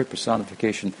 He's a very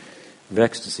personification of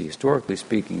ecstasy. Historically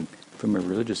speaking, from a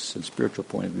religious and spiritual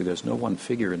point of view, there's no one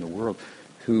figure in the world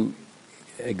who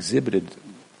exhibited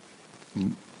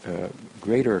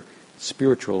greater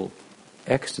spiritual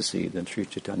ecstasy than Sri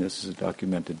Chaitanya. This is a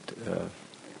documented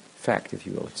fact, if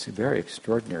you will. It's a very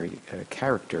extraordinary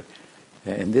character,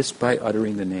 and this by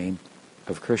uttering the name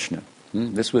of Krishna.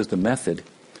 This was the method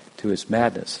to his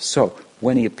madness. So,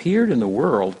 when he appeared in the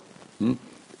world,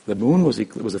 the moon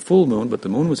it was a full moon, but the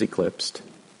moon was eclipsed.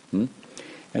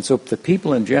 And so the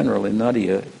people in general in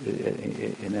Nadia,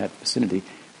 in that vicinity,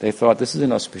 they thought this is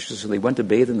inauspicious, so they went to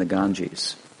bathe in the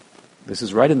Ganges. This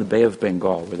is right in the Bay of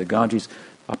Bengal, where the Ganges,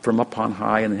 up on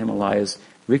high in the Himalayas,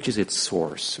 reaches its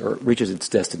source, or reaches its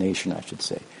destination, I should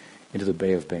say, into the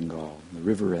Bay of Bengal. The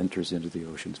river enters into the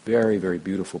ocean. It's a very, very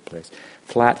beautiful place.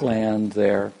 Flat land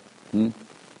there,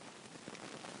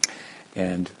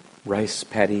 and rice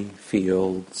paddy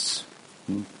fields.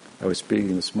 I was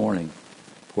speaking this morning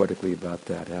poetically about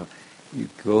that, how you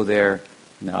go there.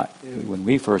 Now, when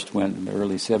we first went in the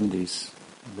early 70s,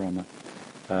 Brahma,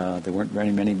 there weren't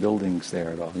very many buildings there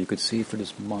at all. You could see for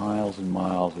just miles and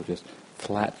miles of just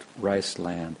flat rice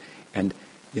land. And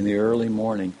in the early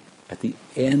morning, at the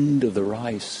end of the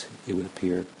rice, it would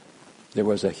appear, there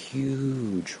was a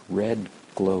huge red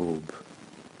globe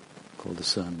called the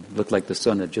sun. It looked like the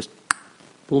sun had just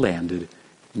landed,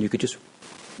 and you could just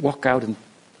walk out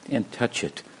and touch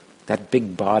it. That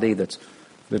big body that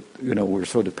we're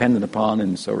so dependent upon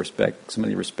in so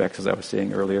many respects, as I was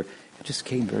saying earlier, it just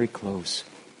came very close.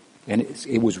 And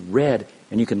it was red,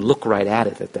 and you can look right at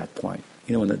it at that point.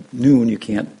 In the noon you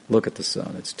can't look at the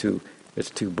sun; it's too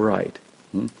bright.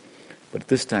 But at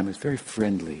this time it's very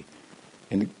friendly,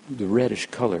 and the reddish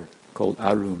color called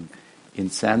arun in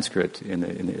Sanskrit, in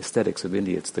the aesthetics of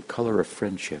India, it's the color of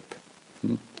friendship.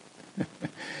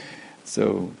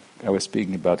 So I was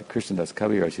speaking about Krishnadas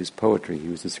Kaviraj, his poetry. He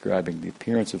was describing the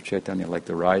appearance of Chaitanya like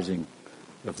the rising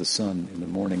of the sun in the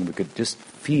morning. We could just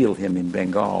feel him in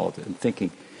Bengal and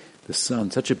thinking, the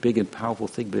sun, such a big and powerful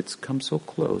thing, but it's come so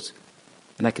close.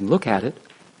 And I can look at it.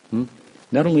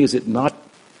 Not only is it not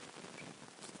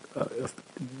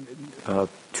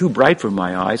too bright for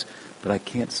my eyes, but I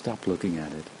can't stop looking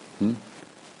at it.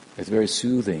 It's very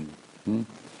soothing.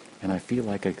 And I feel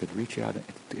like I could reach out.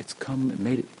 It's come and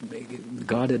made it.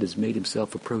 Godhead has made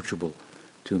himself approachable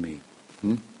to me.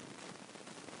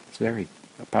 It's very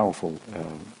a powerful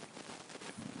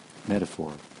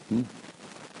metaphor.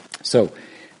 So,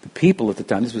 the people at the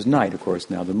time, this was night, of course,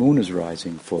 now the moon is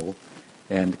rising full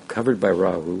and covered by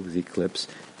Rahu, the eclipse,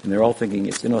 and they're all thinking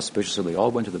it's inauspicious, so they all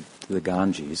went to the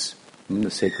Ganges, the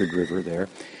sacred river there,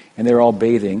 and they're all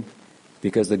bathing,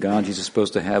 because the Ganges is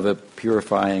supposed to have a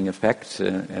purifying effect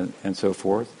and so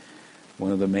forth.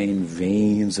 One of the main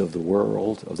veins of the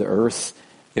world, of the earth,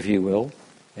 if you will,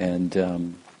 and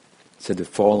said to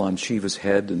fall on Shiva's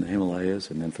head in the Himalayas,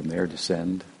 and then from there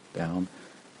descend down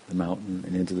the mountain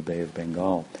and into the Bay of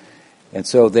Bengal. And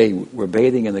so they were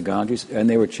bathing in the Ganges, and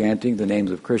they were chanting the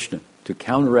names of Krishna to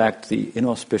counteract the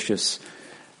inauspicious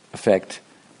effect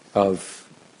of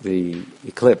the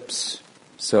eclipse.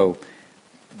 So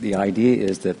the idea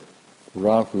is that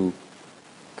Rahu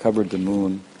covered the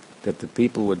moon, that the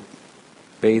people would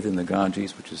bathe in the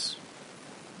Ganges, which is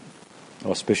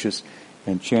auspicious,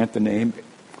 and chant the name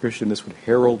of Krishna. This would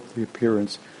herald the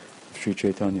appearance of Sri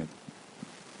Chaitanya,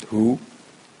 who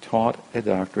taught a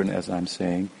doctrine, as I'm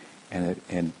saying, and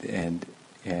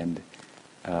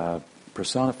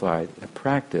personified a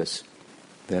practice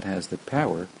that has the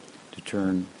power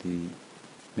to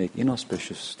make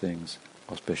inauspicious things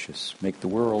auspicious, make the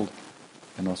world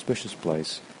an auspicious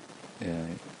place,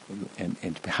 and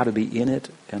how to be in it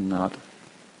and not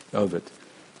of it,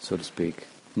 so to speak.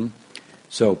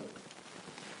 So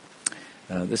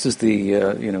this is the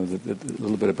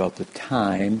little bit about the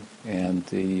time and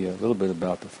the little bit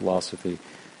about the philosophy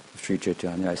of Sri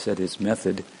Chaitanya. I said his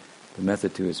method, the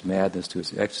method to his madness, to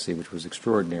his ecstasy, which was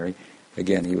extraordinary.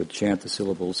 Again, he would chant the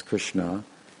syllables Krishna,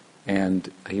 and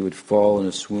he would fall in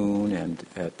a swoon, and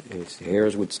his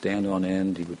hairs would stand on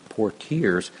end. He would pour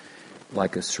tears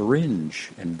like a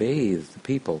syringe and bathe the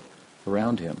people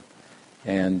around him.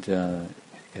 And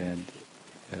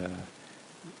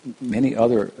many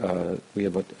other, we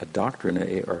have a doctrine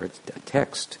or a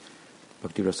text,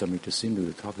 Bhakti-rasa Sindhu,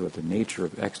 that talks about the nature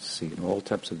of ecstasy in all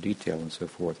types of detail and so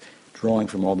forth, drawing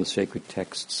from all the sacred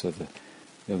texts of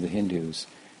the Hindus.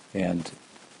 And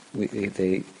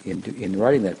in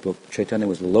writing that book, Chaitanya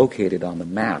was located on the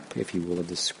map, if you will, of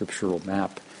this scriptural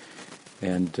map,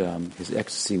 and his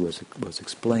ecstasy was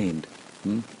explained.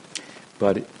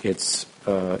 But it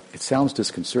sounds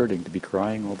disconcerting to be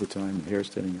crying all the time, hair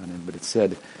standing on end. But it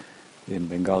said in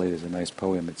Bengali, there's a nice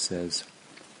poem. It says,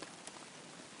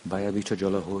 "Baya bicha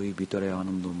jala hoi bitare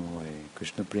anandamoy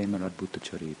Krishna prema adbhuta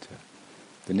charita."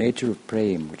 The nature of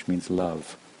prem, which means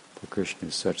love for Krishna,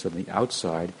 is such that on the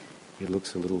outside it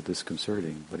looks a little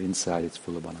disconcerting, but inside it's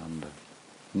full of ananda.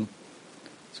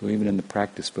 So even in the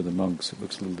practice for the monks, it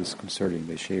looks a little disconcerting.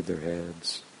 They shave their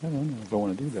heads. I don't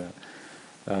want to do that.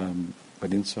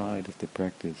 But inside, if they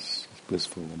practice, it's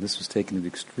blissful. And this was taken to the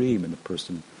extreme in the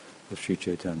person of Sri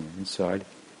Chaitanya. Inside,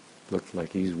 looked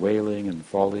like he's wailing and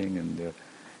falling, and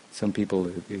some people,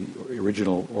 the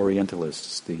original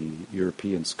Orientalists, the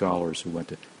European scholars who went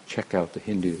to check out the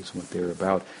Hindus, what they're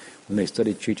about, when they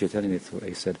studied Sri Chaitanya,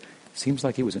 they said, seems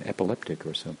like he was an epileptic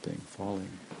or something,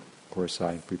 falling. Of course,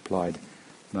 I replied,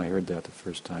 when I heard that the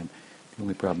first time, the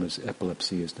only problem is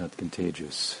epilepsy is not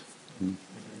contagious.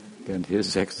 And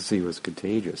his ecstasy was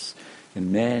contagious.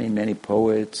 And many, many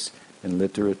poets and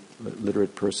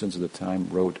literate persons of the time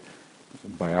wrote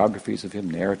biographies of him,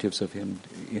 narratives of him,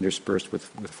 interspersed with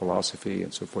philosophy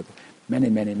and so forth. Many,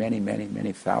 many, many, many,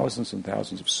 many thousands and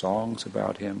thousands of songs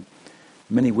about him.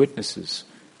 Many witnesses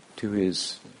to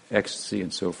his ecstasy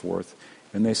and so forth.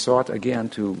 And they sought again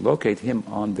to locate him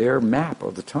on their map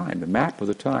of the time. The map of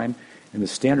the time and the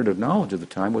standard of knowledge of the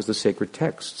time was the sacred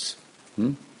texts.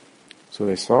 So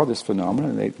they saw this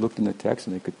phenomenon and they looked in the text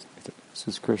and they could, this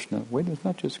is Krishna. Wait, it's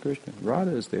not just Krishna.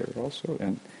 Radha is there also.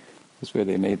 And this way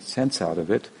they made sense out of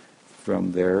it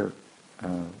from their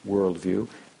worldview,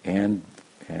 and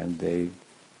they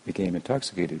became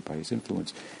intoxicated by his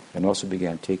influence and also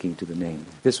began taking to the name.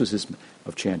 This was his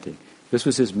of chanting. This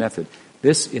was his method.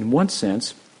 This, in one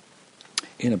sense,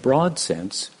 in a broad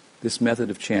sense, this method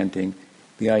of chanting,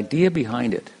 the idea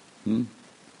behind it,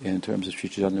 in terms of Sri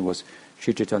Chaitanya was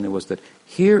that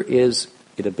here is,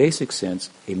 in a basic sense,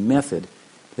 a method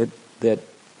that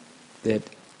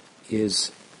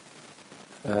is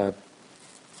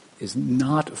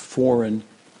not foreign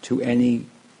to any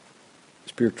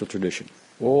spiritual tradition.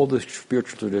 All the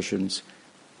spiritual traditions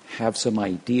have some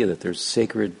idea that there's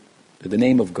sacred, that the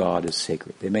name of God is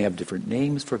sacred. They may have different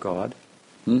names for God,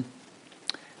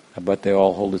 but they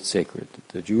all hold it sacred.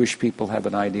 The Jewish people have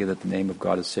an idea that the name of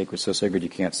God is sacred, so sacred you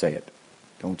can't say it.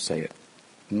 Don't say it.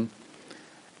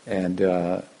 And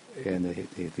the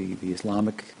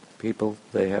Islamic people,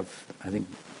 they have, I think,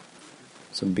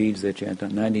 some beads they chant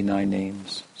on, 99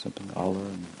 names, something, Allah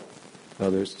and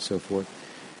others and so forth.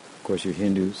 Of course, your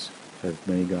Hindus have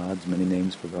many gods, many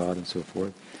names for God and so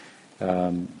forth.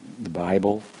 The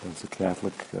Bible, as the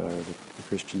Catholic, the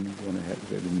Christian,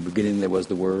 in the beginning there was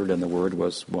the Word, and the Word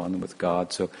was one with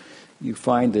God. So you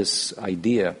find this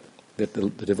idea that the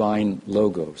divine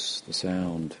logos, the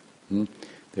sound,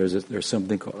 there's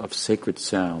something of sacred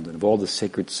sound, and of all the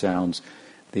sacred sounds,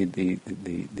 the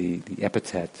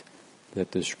epithet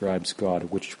that describes God,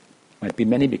 which might be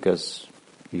many because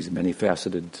he's a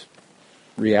many-faceted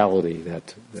reality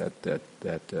that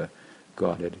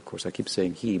Godhead. Of course, I keep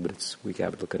saying he, but we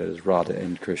have to look at it as Radha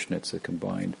and Krishna. It's a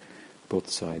combined, both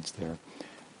sides there.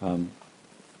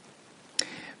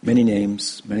 Many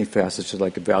names, many facets, just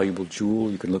like a valuable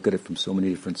jewel. You can look at it from so many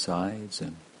different sides,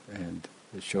 and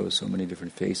it shows so many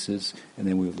different faces, and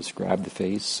then we'll describe the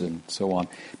face and so on.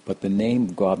 But the name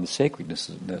of God and the sacredness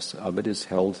of it is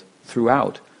held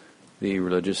throughout the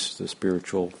religious, the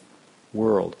spiritual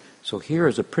world. So here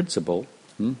is a principle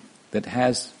that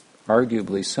has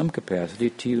arguably some capacity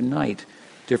to unite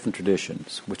different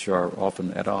traditions, which are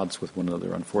often at odds with one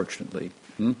another, unfortunately.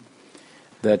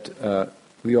 That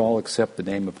we all accept the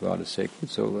name of God as sacred,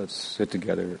 so let's sit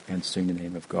together and sing the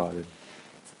name of God and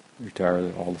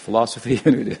retire all the philosophy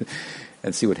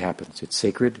and see what happens. It's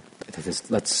sacred.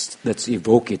 Let's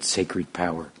evoke its sacred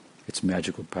power, its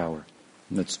magical power.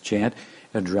 And let's chant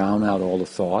and drown out all the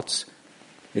thoughts.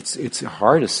 It's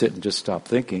hard to sit and just stop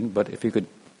thinking, but if you could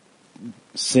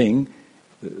sing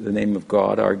the name of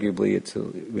God, arguably it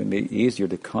would be easier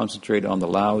to concentrate on the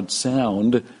loud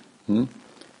sound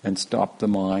and stop the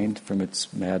mind from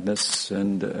its madness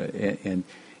and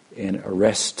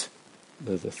arrest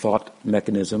the thought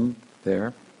mechanism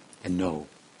there and know.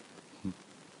 In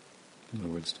other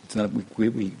words, it's not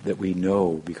that we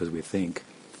know because we think.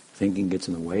 Thinking gets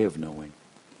in the way of knowing.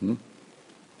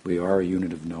 We are a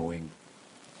unit of knowing.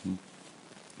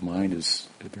 Mind is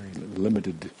a very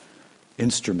limited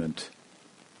instrument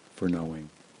for knowing.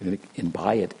 And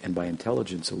by it, and by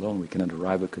intelligence alone, we can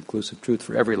derive a conclusive truth.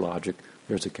 For every logic,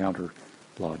 there's a counter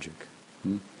logic.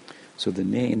 So the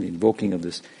name, the invoking of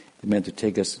this, is meant to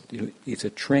take us, it's a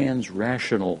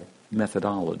trans-rational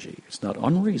methodology. It's not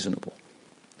unreasonable,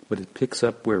 but it picks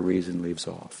up where reason leaves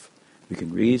off. We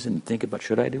can reason and think about,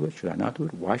 should I do it? Should I not do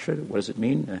it? Why should I do it? What does it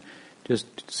mean?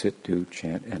 Just sit, do,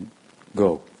 chant, and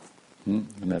go. And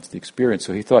that's the experience.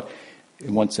 So he thought,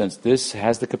 in one sense, this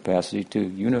has the capacity to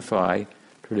unify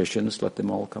traditions, let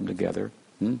them all come together.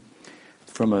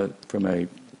 From a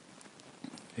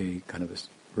kind of a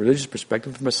religious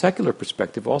perspective, from a secular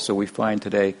perspective also, we find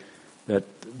today that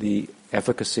the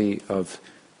efficacy of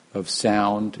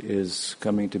sound is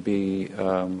coming to be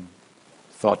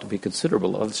thought to be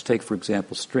considerable. Let's take, for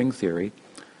example, string theory.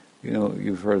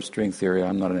 You've heard of string theory.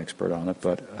 I'm not an expert on it,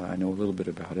 but I know a little bit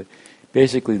about it.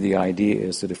 Basically, the idea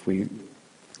is that if we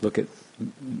look at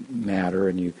matter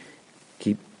and you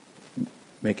keep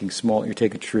making small, you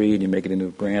take a tree and you make it into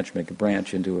a branch, make a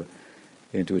branch into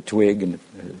a twig, and a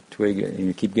twig, and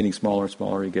you keep getting smaller and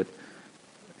smaller, you get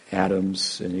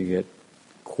atoms and you get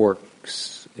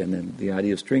quarks, and then the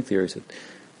idea of string theory is that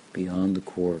beyond the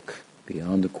quark,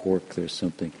 there's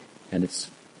something, and it's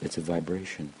a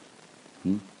vibration.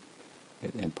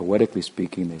 And poetically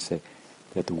speaking, they say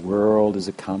that the world is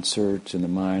a concert in the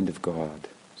mind of God,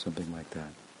 something like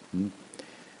that.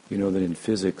 You know that in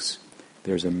physics,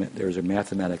 there's a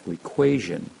mathematical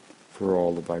equation for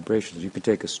all the vibrations. You can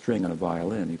take a string on a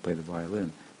violin, you play the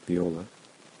violin, viola,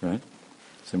 right?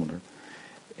 Similar.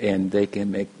 And they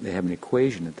have an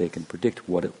equation that they can predict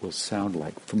what it will sound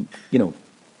like. From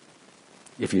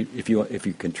if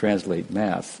you can translate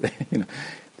math, this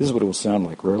is what it will sound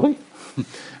like. Really?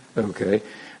 Okay.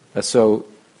 So,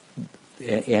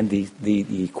 and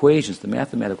the equations, the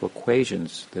mathematical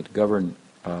equations that govern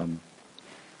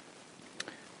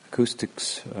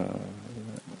acoustics,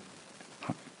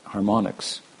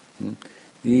 harmonics,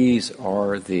 these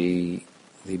are the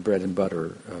bread and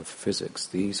butter of physics.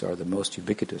 These are the most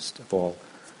ubiquitous of all.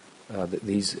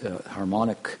 These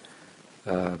harmonic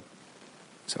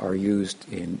are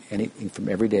used in anything from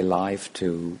everyday life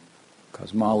to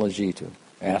cosmology to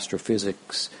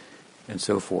astrophysics and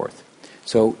so forth.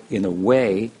 So, in a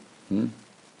way,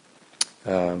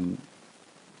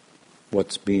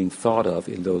 what's being thought of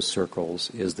in those circles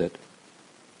is that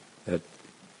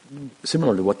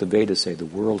similar to what the Vedas say, the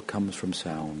world comes from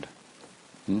sound.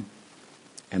 And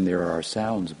there are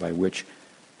sounds by which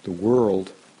the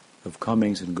world of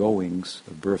comings and goings,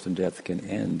 of birth and death, can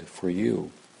end for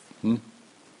you.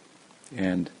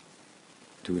 And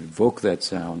to invoke that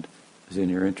sound is in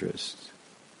your interest.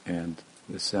 And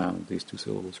the sound, these two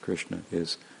syllables, Krishna,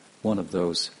 is one of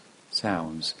those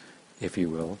sounds, if you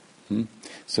will.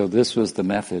 So this was the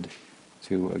method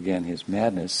to, again, his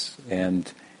madness.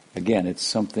 And again, it's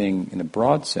something in a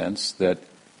broad sense that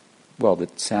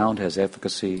sound has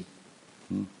efficacy,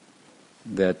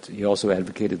 that he also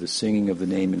advocated the singing of the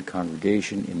name in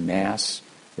congregation, in Mass,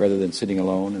 rather than sitting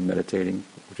alone and meditating,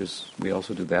 we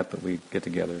also do that, but we get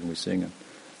together and we sing, and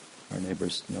our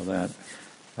neighbors know that.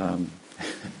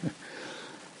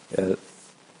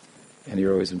 And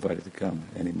you're always invited to come,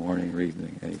 any morning or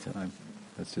evening, any time.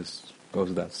 That just goes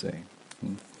without saying.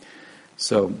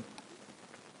 So,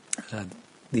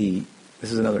 this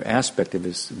is another aspect of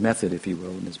his method, if you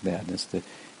will, in his madness, the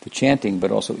chanting,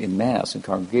 but also in Mass, in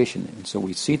congregation. And so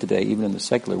we see today, even in the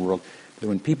secular world, that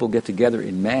when people get together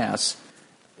in Mass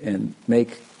and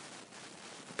make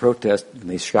protest, and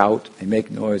they shout, and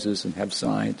make noises, and have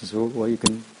signs, and so, well, you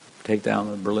can take down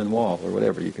the Berlin Wall, or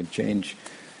whatever, you can change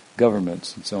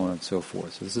governments, and so on and so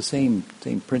forth. So it's the same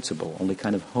principle, only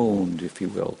kind of honed, if you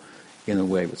will, in a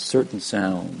way, with certain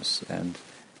sounds, and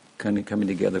kind of coming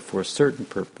together for a certain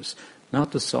purpose.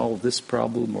 Not to solve this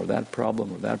problem or that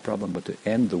problem, but to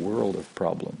end the world of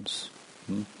problems.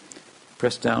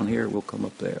 Press down here, we'll come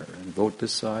up there, and vote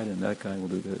this side, and that guy will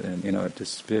do that. And,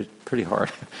 it's pretty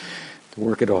hard to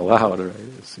work it all out, right?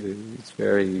 It's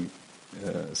very...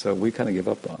 so we kind of give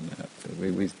up on that.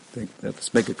 We think that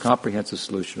let's make a comprehensive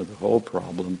solution of the whole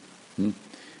problem and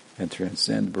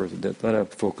transcend birth and death. Let our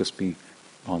focus be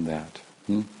on that.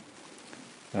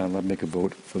 Let's make a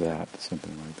vote for that,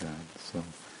 something like that. So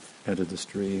enter the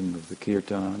stream of the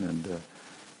kirtan and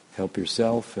help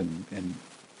yourself and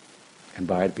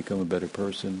by it become a better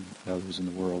person. Others in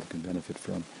the world can benefit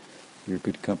from your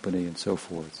good company and so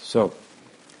forth. So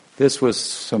this was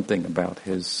something about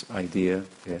his idea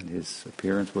and his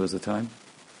appearance. What is the time?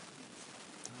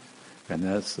 And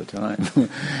that's the time.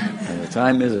 And the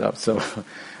time is up. So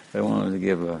I wanted to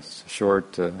give a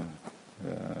short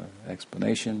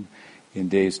explanation. In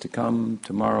days to come,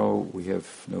 tomorrow we have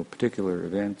no particular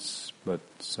events, but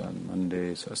on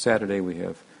Mondays, Saturday we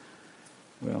have,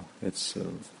 well, it's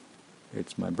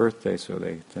my birthday, so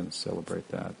they tend to celebrate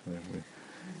that.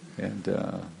 And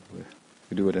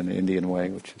we do it in an Indian way,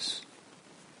 which is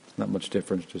not much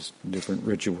different, just different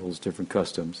rituals, different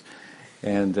customs.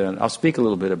 And I'll speak a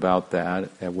little bit about that,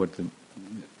 and what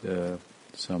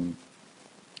some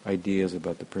ideas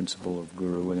about the principle of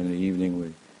Guru, and in the evening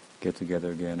we get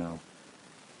together again.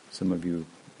 Some of you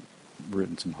have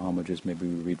written some homages, maybe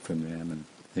we read from them and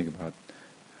think about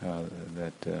how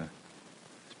that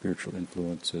spiritual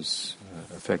influence has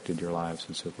affected your lives,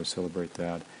 and so we'll celebrate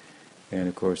that. And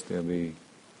of course there'll be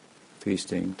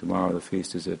feasting. Tomorrow the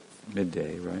feast is at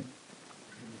midday, right?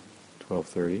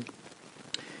 12:30.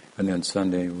 And then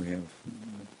Sunday we have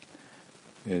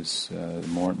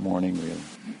morning. We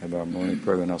have our morning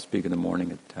program. I'll speak in the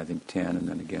morning at, I think, 10, and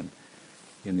then again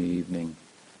in the evening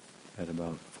at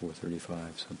about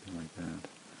 4:35, something like that.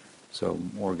 So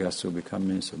more guests will be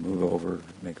coming, so move over,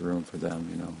 make room for them.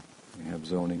 We have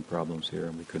zoning problems here,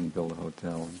 and we couldn't build a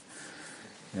hotel,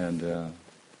 and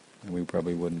we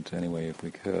probably wouldn't anyway if we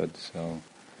could. So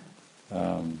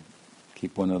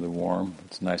keep one another warm.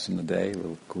 It's nice in the day, a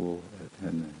little cool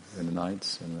in the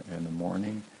nights and the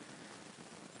morning.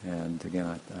 And again,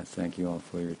 I thank you all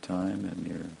for your time and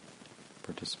your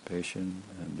participation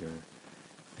and your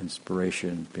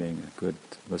inspiration, being a good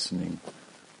listening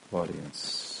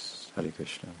audience. Hare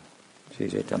Krishna. Shri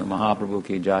Chaitanya Mahaprabhu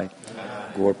ki jai.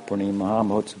 Gaura Purnima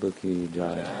Mahotsav ki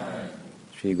jai.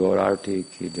 Shri Gaura Arti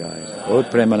ki jai. Gaura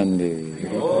Premanandi.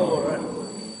 Gaura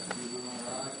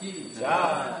ki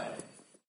jai.